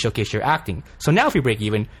star you to showcase your acting. So now if we break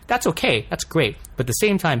even, that's okay. That's great. But at the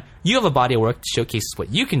same time, you have a body of work to showcase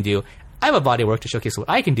what you can do. I have a body of work to showcase what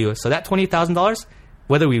I can do. So that $20,000,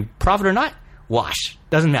 whether we profit or not, wash.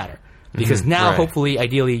 Doesn't matter. Because now, hopefully,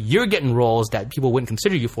 ideally, you're getting roles that people wouldn't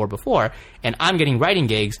consider you for before, and I'm getting writing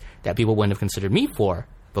gigs that people wouldn't have considered me for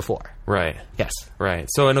before. Right. Yes. Right.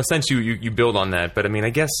 So in a sense, you build on that. But I mean, I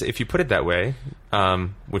guess if you put it that way,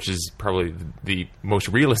 which is probably the most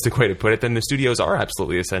realistic way to put it, then the studios are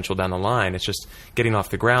absolutely essential down the line. It's just getting off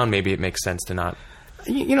the ground. Maybe it makes sense to not.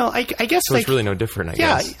 I guess so. It's really no different. I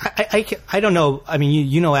guess. I don't know. I mean,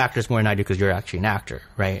 you know actors more than I do because you're actually an actor,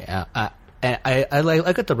 right? And I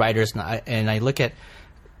look at the writers, and I look at.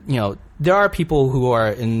 There are people who are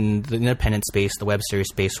in the independent space, the web series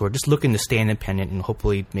space, who are just looking to stay independent and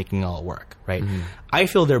hopefully making it all work, right? Mm-hmm. I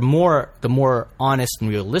feel the more honest and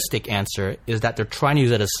realistic answer is that they're trying to use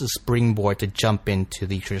it as a springboard to jump into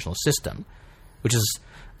the traditional system, which is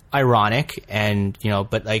ironic. And,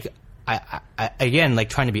 but like, I again, like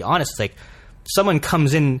trying to be honest, it's like someone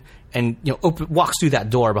comes in and, walks through that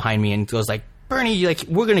door behind me and goes like, Bernie, like,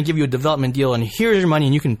 we're going to give you a development deal and here's your money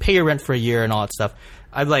and you can pay your rent for a year and all that stuff.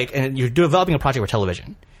 I'd like, and you're developing a project for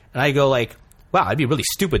television. And I go like, wow, I'd be really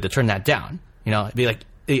stupid to turn that down. It'd be like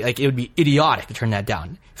it would be idiotic to turn that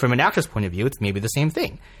down. From an actor's point of view, it's maybe the same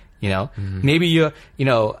thing. Maybe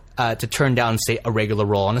to turn down, say, a regular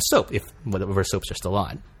role on a soap, if whatever soaps are still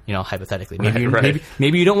on. hypothetically.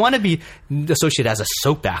 Maybe you don't want to be associated as a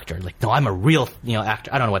soap actor. Like, no, I'm a real,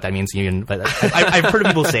 actor. I don't know what that means even, but I've heard of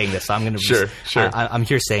people saying this, so I'm going to Sure. I'm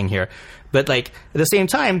saying here. But like at the same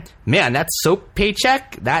time, man, that soap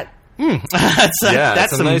paycheck, that's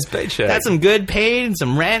a nice paycheck. That's some good pay and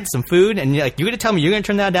some rent, some food, and you're going to tell me you're going to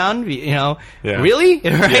turn that down? Really?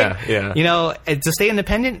 Right? Yeah. To stay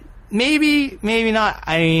independent, maybe not.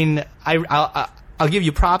 I mean, I'll give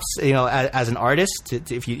you props, as an artist,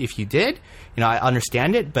 if you did, I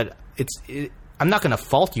understand it, but I'm not going to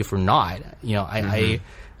fault you for not. I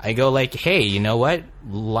go like, hey, you know what?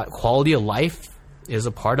 Quality of life is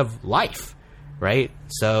a part of life, right?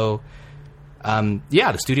 So.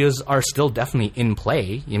 The studios are still definitely in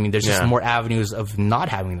play. I mean, there's just more avenues of not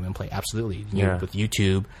having them in play. Absolutely. With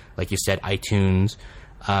YouTube, like you said, iTunes,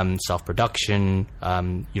 self-production,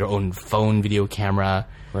 your own phone video camera,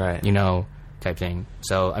 right? Type thing.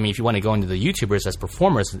 So, I mean, if you want to go into the YouTubers as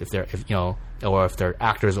performers, if they're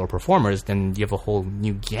actors or performers, then you have a whole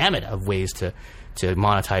new gamut of ways to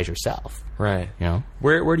monetize yourself. Right.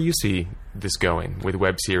 Where do you see this going with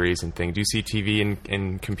web series and things? Do you see TV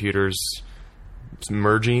and computers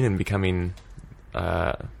merging and becoming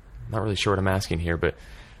not really sure what I'm asking here, but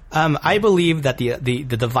I believe that the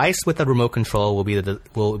device with the remote control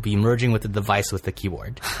will be merging with the device with the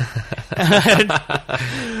keyboard.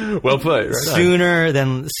 Well put.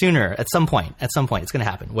 Right Sooner. At some point, it's going to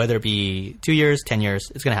happen. Whether it be 2 years, 10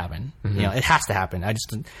 years, it's going to happen. Mm-hmm. It has to happen. It's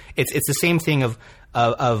the same thing of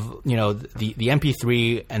the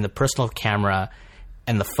MP3 and the personal camera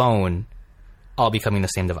and the phone all becoming the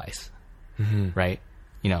same device. Mm-hmm. Right?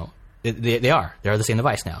 They are the same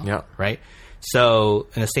device now. Yeah. Right? So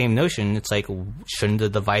in the same notion, it's like, shouldn't the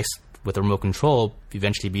device with the remote control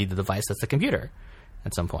eventually be the device that's the computer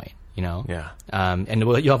at some point, Yeah. And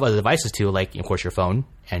you'll have other devices too, like, of course, your phone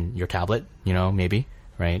and your tablet, maybe,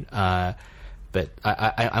 right? But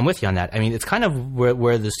I'm with you on that. I mean, it's kind of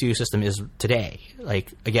where the studio system is today.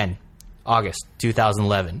 Like, again, August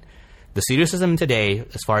 2011. The studio system today,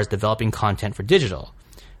 as far as developing content for digital,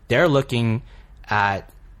 they're looking at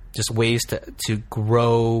just ways to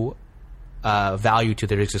grow value to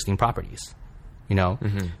their existing properties.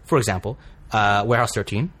 For example, Warehouse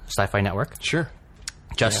 13, Sci-Fi Network. Sure.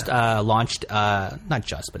 Just launched, not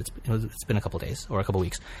just, but it's been a couple of days or a couple of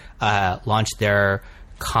weeks, launched their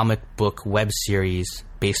comic book web series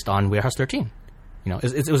based on Warehouse 13.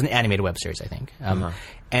 It was an animated web series, I think. And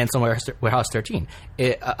it's on Warehouse 13.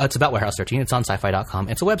 It's about Warehouse 13. It's on sci-fi.com.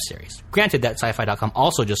 It's a web series. Granted that sci-fi.com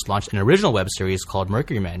also just launched an original web series called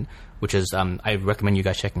Mercury Men, which is, I recommend you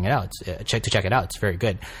guys checking it out. Check it out. It's very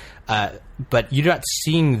good. But you're not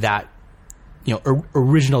seeing that,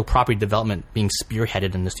 original property development being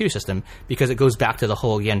spearheaded in the studio system, because it goes back to the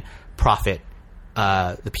whole, again, profit,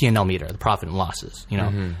 the P&L meter, the profit and losses.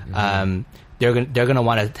 They're going to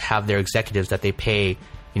want to have their executives that they pay,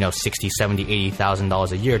 $60,000, $70,000,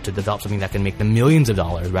 $80,000 a year to develop something that can make them millions of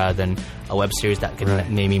dollars, rather than a web series that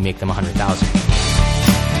can maybe make them $100,000.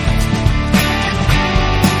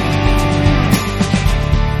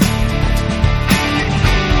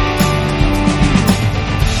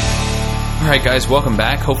 All right, guys, welcome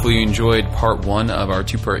back. Hopefully you enjoyed part one of our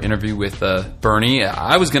two-part interview with Bernie.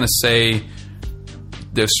 I was going to say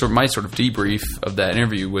my sort of debrief of that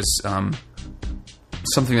interview was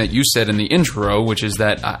something that you said in the intro, which is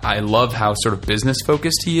that I love how sort of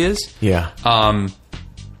business-focused he is. Yeah.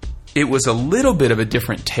 It was a little bit of a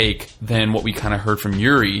different take than what we kind of heard from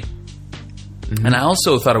Yuri. Mm-hmm. And I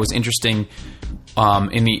also thought it was interesting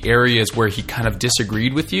in the areas where he kind of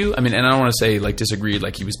disagreed with you. I mean, and I don't want to say like disagreed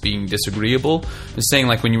like he was being disagreeable, but saying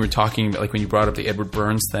like when you were talking, like when you brought up the Edward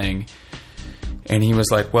Burns thing, and he was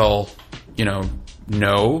like, well,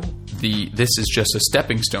 no, this is just a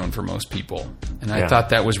stepping stone for most people. And I thought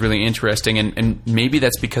that was really interesting. And maybe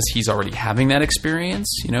that's because he's already having that experience,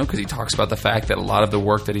 because he talks about the fact that a lot of the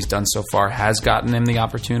work that he's done so far has gotten him the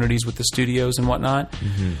opportunities with the studios and whatnot.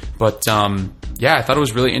 Mm-hmm. But I thought it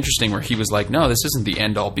was really interesting where he was like, no, this isn't the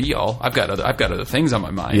end all be all. I've got other things on my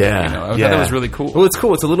mind. Yeah. I thought it was really cool. Well, it's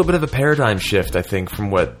cool. It's a little bit of a paradigm shift, I think, from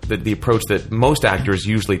what the approach that most actors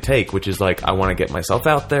usually take, which is like, I want to get myself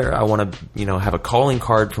out there. I want to, have a calling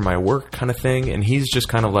card for my work kind of thing. And he's just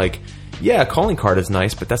kind of like, yeah, a calling card is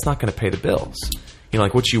nice, but that's not going to pay the bills.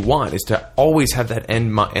 Like what you want is to always have that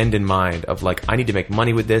end in mind of like, I need to make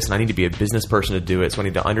money with this, and I need to be a business person to do it. So I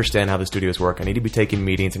need to understand how the studios work. I need to be taking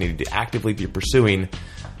meetings. I need to actively be pursuing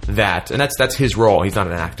that. And that's his role. He's not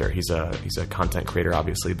an actor. He's a content creator,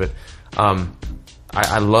 obviously. But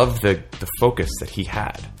I love the focus that he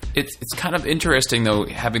had. It's kind of interesting though,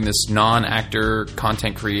 having this non-actor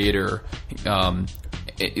content creator,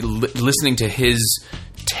 listening to his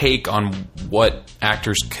take on what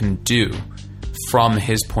actors can do from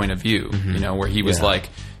his point of view. You know, where he was like,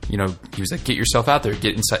 you know, he was like, get yourself out there,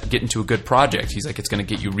 get into a good project. He's like, it's going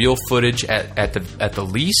to get you real footage at the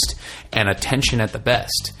least and attention at the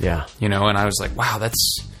best. Yeah, you know, and I was like, wow,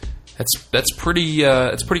 that's pretty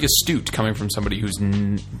astute coming from somebody who's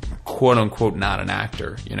quote unquote not an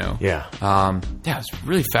actor, you know. It's a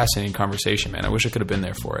really fascinating conversation, man. I wish I could have been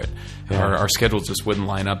there for it. Our schedules just wouldn't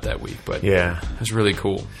line up that week, but it was really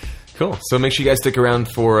cool. Cool. So make sure you guys stick around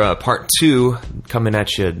for part 2 coming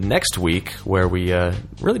at you next week, where we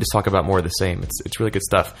really just talk about more of the same. It's really good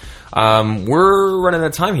stuff. We're running out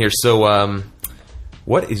of time here, so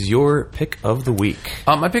what is your pick of the week?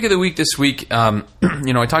 My pick of the week this week, you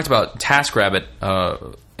know, I talked about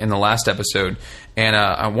TaskRabbit in the last episode, and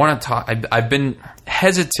I want to talk. I've been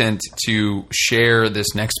hesitant to share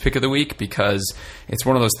this next pick of the week because it's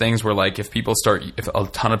one of those things where, like, if a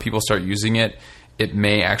ton of people start using it, it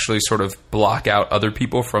may actually sort of block out other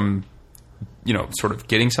people from, you know, sort of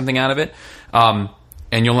getting something out of it. And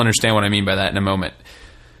you'll understand what I mean by that in a moment.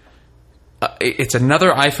 It's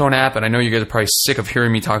another iPhone app, and I know you guys are probably sick of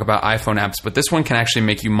hearing me talk about iPhone apps, but this one can actually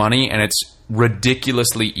make you money, and it's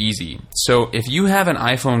ridiculously easy. So if you have an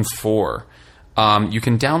iPhone 4, you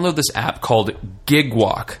can download this app called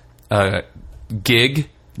GigWalk. Gig,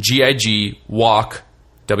 G-I-G, Walk,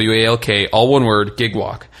 W-A-L-K, all one word,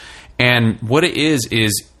 GigWalk. And what it is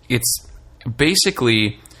it's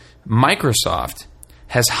basically Microsoft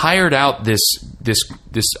has hired out this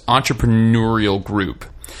entrepreneurial group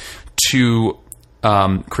to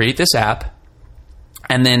create this app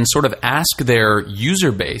and then sort of ask their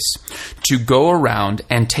user base to go around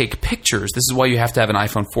and take pictures. This is why you have to have an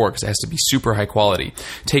iPhone 4, because it has to be super high quality.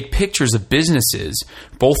 Take pictures of businesses,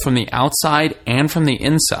 both from the outside and from the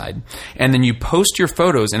inside. And then you post your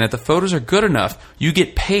photos, and if the photos are good enough, you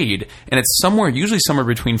get paid. And it's usually somewhere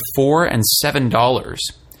between $4 and $7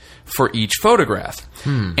 for each photograph.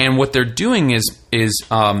 And what they're doing is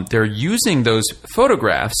they're using those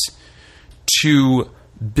photographs to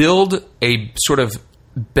build a sort of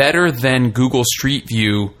better than Google Street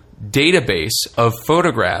View database of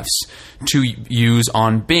photographs to use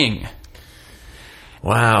on Bing.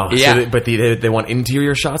 Wow. Yeah. So they want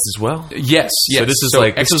interior shots as well? Yes. So this is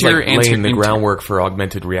like laying the groundwork for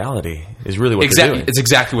augmented reality is really what they're doing. It's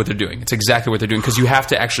exactly what they're doing. It's exactly what they're doing, because you have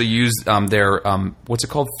to actually use their, what's it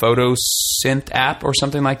called? PhotoSynth app or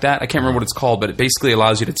something like that. I can't remember what it's called, but it basically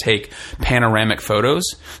allows you to take panoramic photos.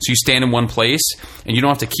 So you stand in one place, and you don't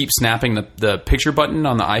have to keep snapping the picture button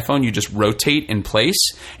on the iPhone. You just rotate in place,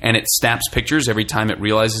 and it snaps pictures every time it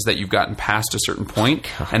realizes that you've gotten past a certain point,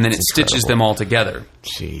 and then it stitches them all together.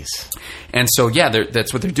 Jeez. And so,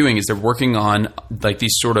 that's what they're doing, is they're working on like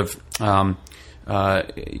these sort of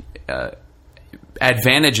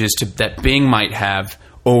advantages that Bing might have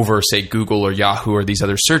over, say, Google or Yahoo or these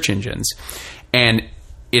other search engines. And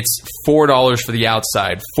it's $4 for the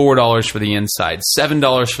outside, $4 for the inside,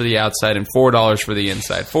 $7 for the outside, and $4 for the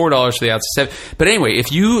inside, $4 for the outside. But anyway,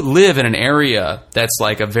 if you live in an area that's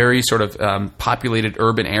like a very sort of populated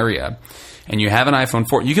urban area, and you have an iPhone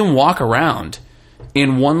 4, you can walk around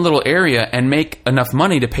in one little area and make enough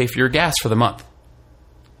money to pay for your gas for the month.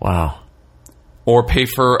 Wow. Or pay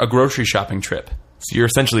for a grocery shopping trip. So you're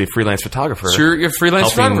essentially a freelance photographer. Sure, you're a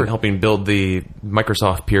freelance photographer. Helping build the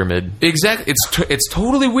Microsoft pyramid. Exactly. It's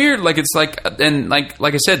totally weird. Like, it's like, and like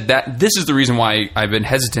I said, that this is the reason why I've been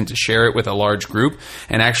hesitant to share it with a large group.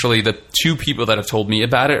 And actually, the 2 people that have told me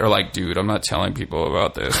about it are like, dude, I'm not telling people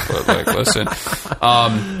about this, but like, listen.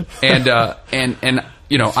 And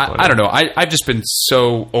you know, I don't know. I've just been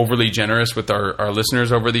so overly generous with our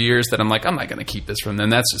listeners over the years that I'm like, I'm not going to keep this from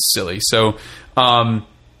them. That's just silly. So,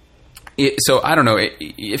 so I don't know.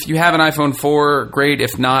 If you have an iPhone 4, great.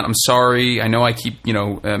 If not, I'm sorry. I know I keep, you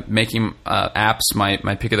know, making apps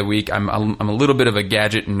my pick of the week. I'm a little bit of a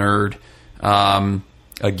gadget nerd,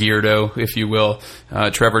 a geardo, if you will.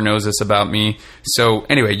 Trevor knows this about me. So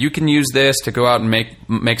anyway, you can use this to go out and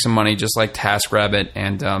make some money, just like TaskRabbit,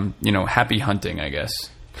 and you know, happy hunting, I guess.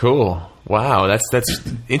 Cool. Wow, that's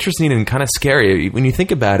interesting and kind of scary when you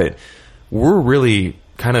think about it. We're really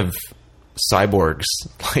kind of cyborgs,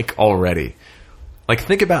 like, already. Like,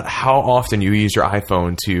 think about how often you use your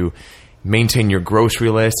iPhone to maintain your grocery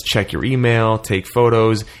list, check your email, take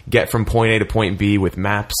photos, get from point A to point B with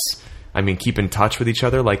maps. I mean, keep in touch with each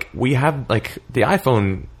other. Like, we have, like, the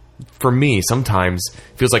iPhone, for me, sometimes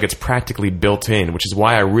feels like it's practically built in, which is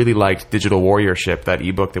why I really liked Digital Warriorship, that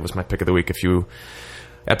ebook that was my pick of the week a few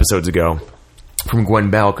episodes ago from Gwen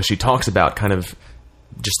Bell, because she talks about kind of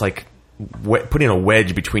just like putting a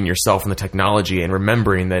wedge between yourself and the technology and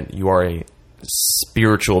remembering that you are a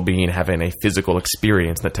spiritual being having a physical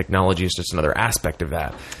experience. That technology is just another aspect of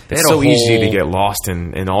that. It's had so a easy to whole- get lost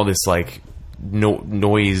in all this like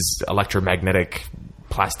noise, electromagnetic,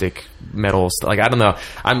 plastic, metals. Like, I don't know.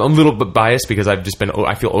 I'm a little bit biased because I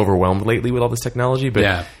feel overwhelmed lately with all this technology. But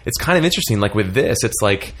Yeah. it's kind of interesting. Like with this, it's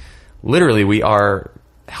like literally we are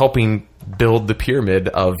helping build the pyramid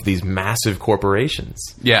of these massive corporations.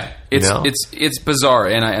 Yeah, it's You know? it's bizarre,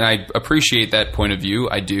 and I appreciate that point of view.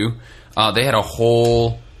 I do. They had a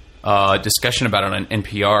whole discussion about it on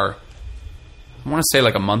NPR. I want to say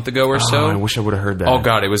like a month ago or so. Oh, I wish I would have heard that. Oh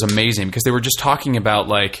god, it was amazing because they were just talking about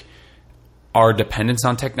like our dependence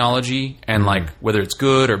on technology and like whether it's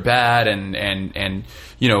good or bad, and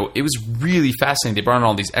you know, it was really fascinating. They brought in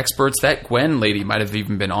all these experts. That Gwen lady might have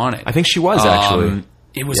even been on it. I think she was actually.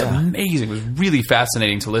 It was Yeah. amazing. It was really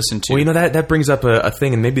fascinating to listen to. Well, you know, that brings up a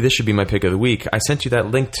thing, and maybe this should be my pick of the week. I sent you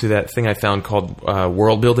that link to that thing I found called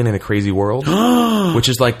World Building in a Crazy World, which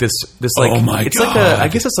is like this like, Oh my it's God. like I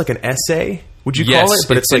guess it's like an essay. Would you Yes, call it?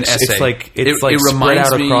 But it's it's an like essay. it's like It spread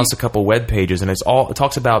reminds out me- across a couple web pages, and it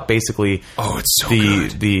talks about basically it's so the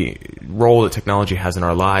good. the role that technology has in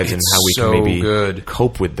our lives and It's how we so can maybe good.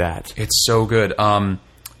 cope with that. It's so good.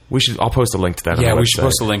 I'll post a link to that. Yeah, on the we should website.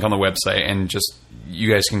 post a link on the website, and just you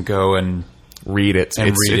guys can go and. Read it. And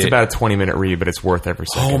It's read it. about a 20-minute read, but it's worth every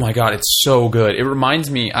second. Oh my god, it's so good. It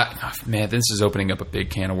reminds me, man, this is opening up a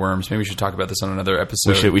big can of worms. Maybe we should talk about this on another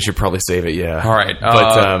episode. We should probably save it. Yeah. All right,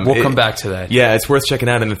 But we'll come back to that. Yeah, it's worth checking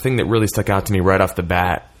out. And the thing that really stuck out to me right off the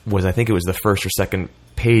bat was, I think it was the first or second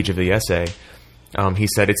page of the essay. He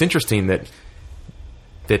said it's interesting that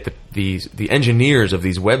the engineers of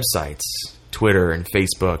these websites, Twitter and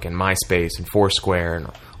Facebook and MySpace and Foursquare and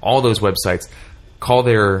all those websites, call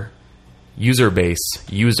their user base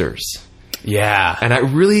users. Yeah. And I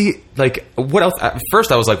really, like, what else? At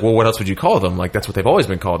first I was like, well, what else would you call them? Like, that's what they've always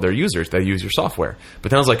been called. They're users. They use your software. But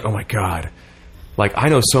then I was like, oh my God. Like, I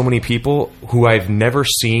know so many people who I've never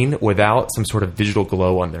seen without some sort of digital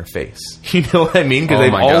glow on their face. You know what I mean? Because Oh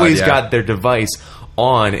they've my God, always yeah. got their device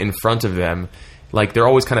on in front of them. Like, they're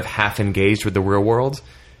always kind of half engaged with the real world.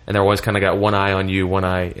 And they're always kind of got one eye on you, one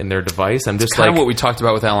eye in their device. I'm just Kind like, of what we talked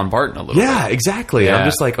about with Alan Barton a little yeah, bit. exactly. Yeah. I'm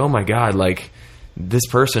just like, oh my God, like, this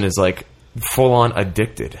person is like full on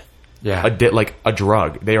addicted. Yeah. Like a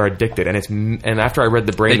drug. They are addicted. And after I read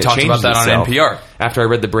The Brain They That talked Changes about that on Itself, NPR. After I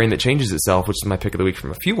read The Brain That Changes Itself, which is my pick of the week from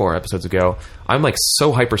a few more episodes ago, I'm like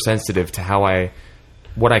so hypersensitive to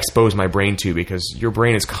what I expose my brain to, because your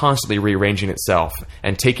brain is constantly rearranging itself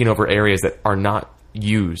and taking over areas that are not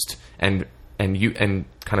used and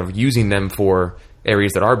kind of using them for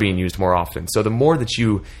areas that are being used more often. So the more that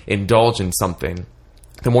you indulge in something,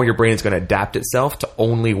 the more your brain is going to adapt itself to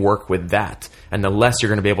only work with that, and the less you're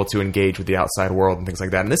going to be able to engage with the outside world and things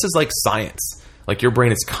like that. And this is like science. Like, your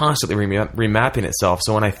brain is constantly remapping itself.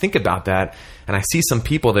 So when I think about that and I see some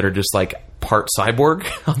people that are just like part cyborg,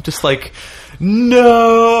 I'm just like,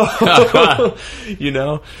 no, you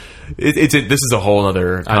know. This is a whole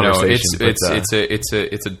other conversation.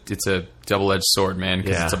 It's a double-edged sword, man,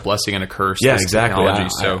 because Yeah. it's a blessing and a curse. Yeah, this exactly. technology,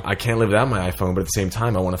 so I can't live without my iPhone, but at the same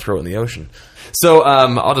time, I want to throw it in the ocean. So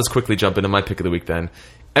I'll just quickly jump into my pick of the week then.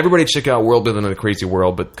 Everybody check out World Building in a Crazy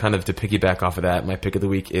World, but kind of to piggyback off of that, my pick of the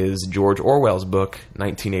week is George Orwell's book,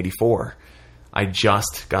 1984. I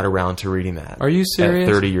just got around to reading that. Are you serious?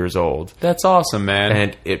 At 30 years old. that's awesome, man.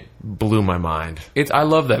 And it blew my mind. I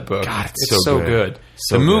love that book. God, it's so so good. good.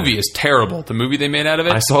 So the movie good. is terrible. The movie they made out of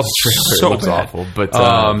it. I saw the trailer. So it looks bad. awful. But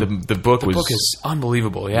the book The was... book is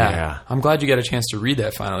unbelievable. Yeah. Yeah. I'm glad you got a chance to read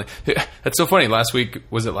that finally. That's so funny. Last week,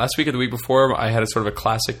 was it last week or the week before? I had a sort of a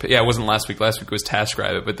classic. Yeah, it wasn't last week. Last week was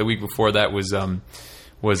TaskRabbit, but the week before that was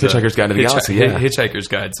Hitchhiker's Guide to the Galaxy, yeah. Hitchhiker's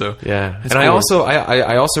Guide. So Yeah. That's And cool.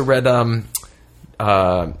 I also read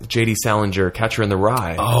J.D. Salinger, Catcher in the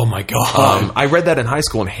Rye. Oh my god. I read that in high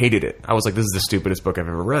school and hated it. I was like, this is the stupidest book I've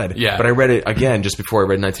ever read. Yeah. But I read it again just before I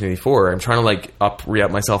read 1984. I'm trying to like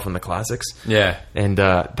re-up myself in the classics. Yeah. And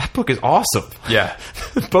that book is awesome. Yeah.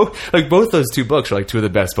 both those two books are like two of the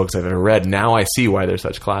best books I've ever read. Now I see why they're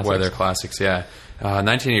such classics. Why they're classics, yeah.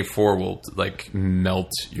 1984 will like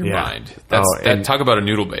melt your Yeah. mind. Talk about a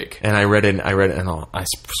noodle bake. And I read, and I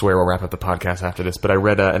swear we'll wrap up the podcast after this, but I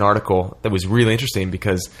read an article that was really interesting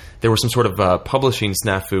because there was some sort of publishing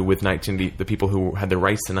snafu with the people who had the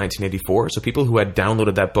rights to 1984. So people who had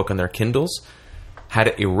downloaded that book on their Kindles had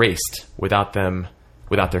it erased without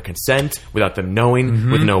their consent, without them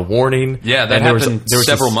knowing, with no warning. Yeah, that And happened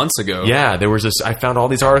several months ago. Yeah, there was this. I found all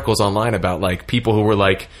these articles online about like people who were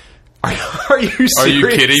like, "Are you serious? Are you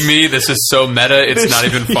kidding me? This is so meta. It's not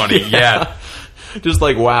even funny. Yeah. Just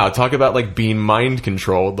like, wow, talk about like being mind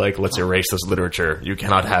controlled. Like, let's erase this literature. You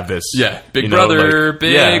cannot have this. Yeah, Big You know, Brother, like,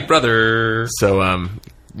 Big yeah. Brother. So,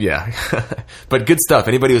 yeah. But good stuff.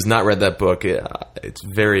 Anybody who's not read that book, it's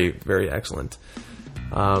very, very excellent.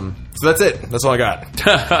 So that's it. That's all I got.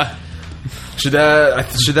 Should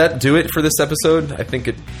that do it for this episode? I think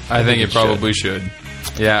it probably should.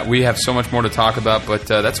 Yeah, we have so much more to talk about, but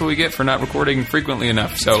that's what we get for not recording frequently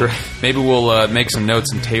enough. So maybe we'll make some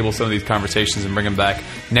notes and table some of these conversations and bring them back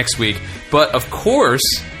next week. But of course,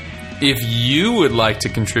 if you would like to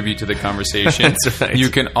contribute to the conversation, right. you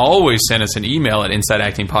can always send us an email at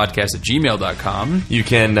insideactingpodcast@gmail.com. You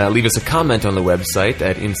can leave us a comment on the website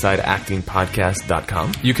at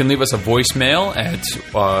insideactingpodcast.com. You can leave us a voicemail at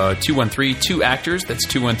 213-2-ACTORS. That's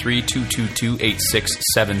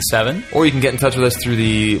 213-222-8677. Or you can get in touch with us through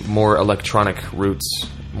the more electronic routes.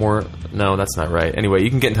 No, that's not right. Anyway, you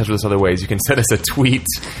can get in touch with us other ways. You can send us a tweet.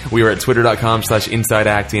 We are at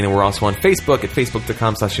twitter.com/insideacting, and we're also on Facebook at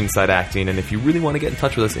facebook.com/insideacting. And if you really want to get in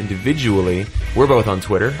touch with us individually, we're both on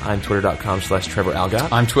Twitter. I'm twitter.com/Trevor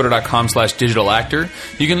Algatt. I'm twitter.com/digitalactor.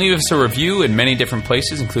 You can leave us a review in many different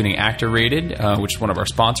places, including ActorRated, which is one of our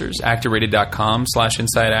sponsors,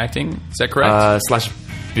 actorrated.com/insideacting. Is that correct?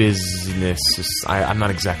 /business. I'm not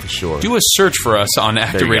exactly sure. Do a search for us on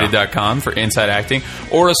actorrated.com for Inside Acting,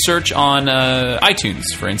 or a search on iTunes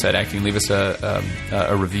for Inside Acting. Leave us a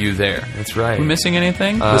review there. That's right. Are we missing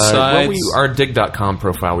anything besides? Our dig.com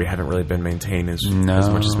profile we haven't really been maintaining as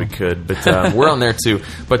much as we could, but we're on there too.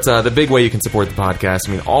 But the big way you can support the podcast,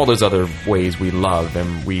 I mean, all those other ways we love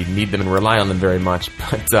and we need them and rely on them very much,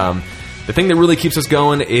 but the thing that really keeps us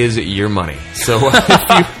going is your money. So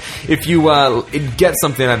if you get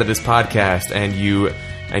something out of this podcast and you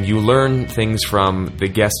learn things from the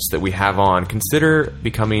guests that we have on, consider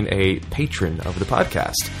becoming a patron of the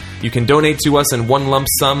podcast. You can donate to us in one lump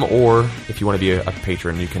sum, or if you want to be a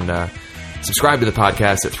patron, you can subscribe to the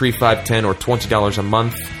podcast at $3, $5, $10, or $20 a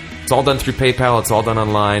month. It's all done through PayPal. It's all done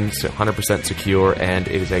online. It's 100% secure, and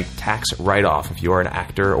it is a tax write-off if you are an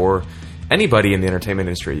actor or anybody in the entertainment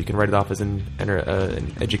industry. You can write it off as an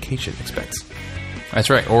education expense. That's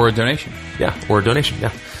right, or a donation. Yeah, or a donation,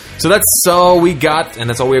 yeah. So that's all we got, and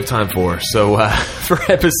that's all we have time for. So for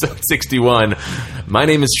episode 61, my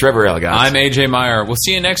name is Trevor Algatt. I'm AJ Meyer. We'll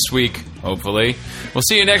see you next week, hopefully. We'll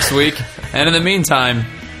see you next week, and in the meantime,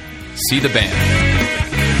 see the band.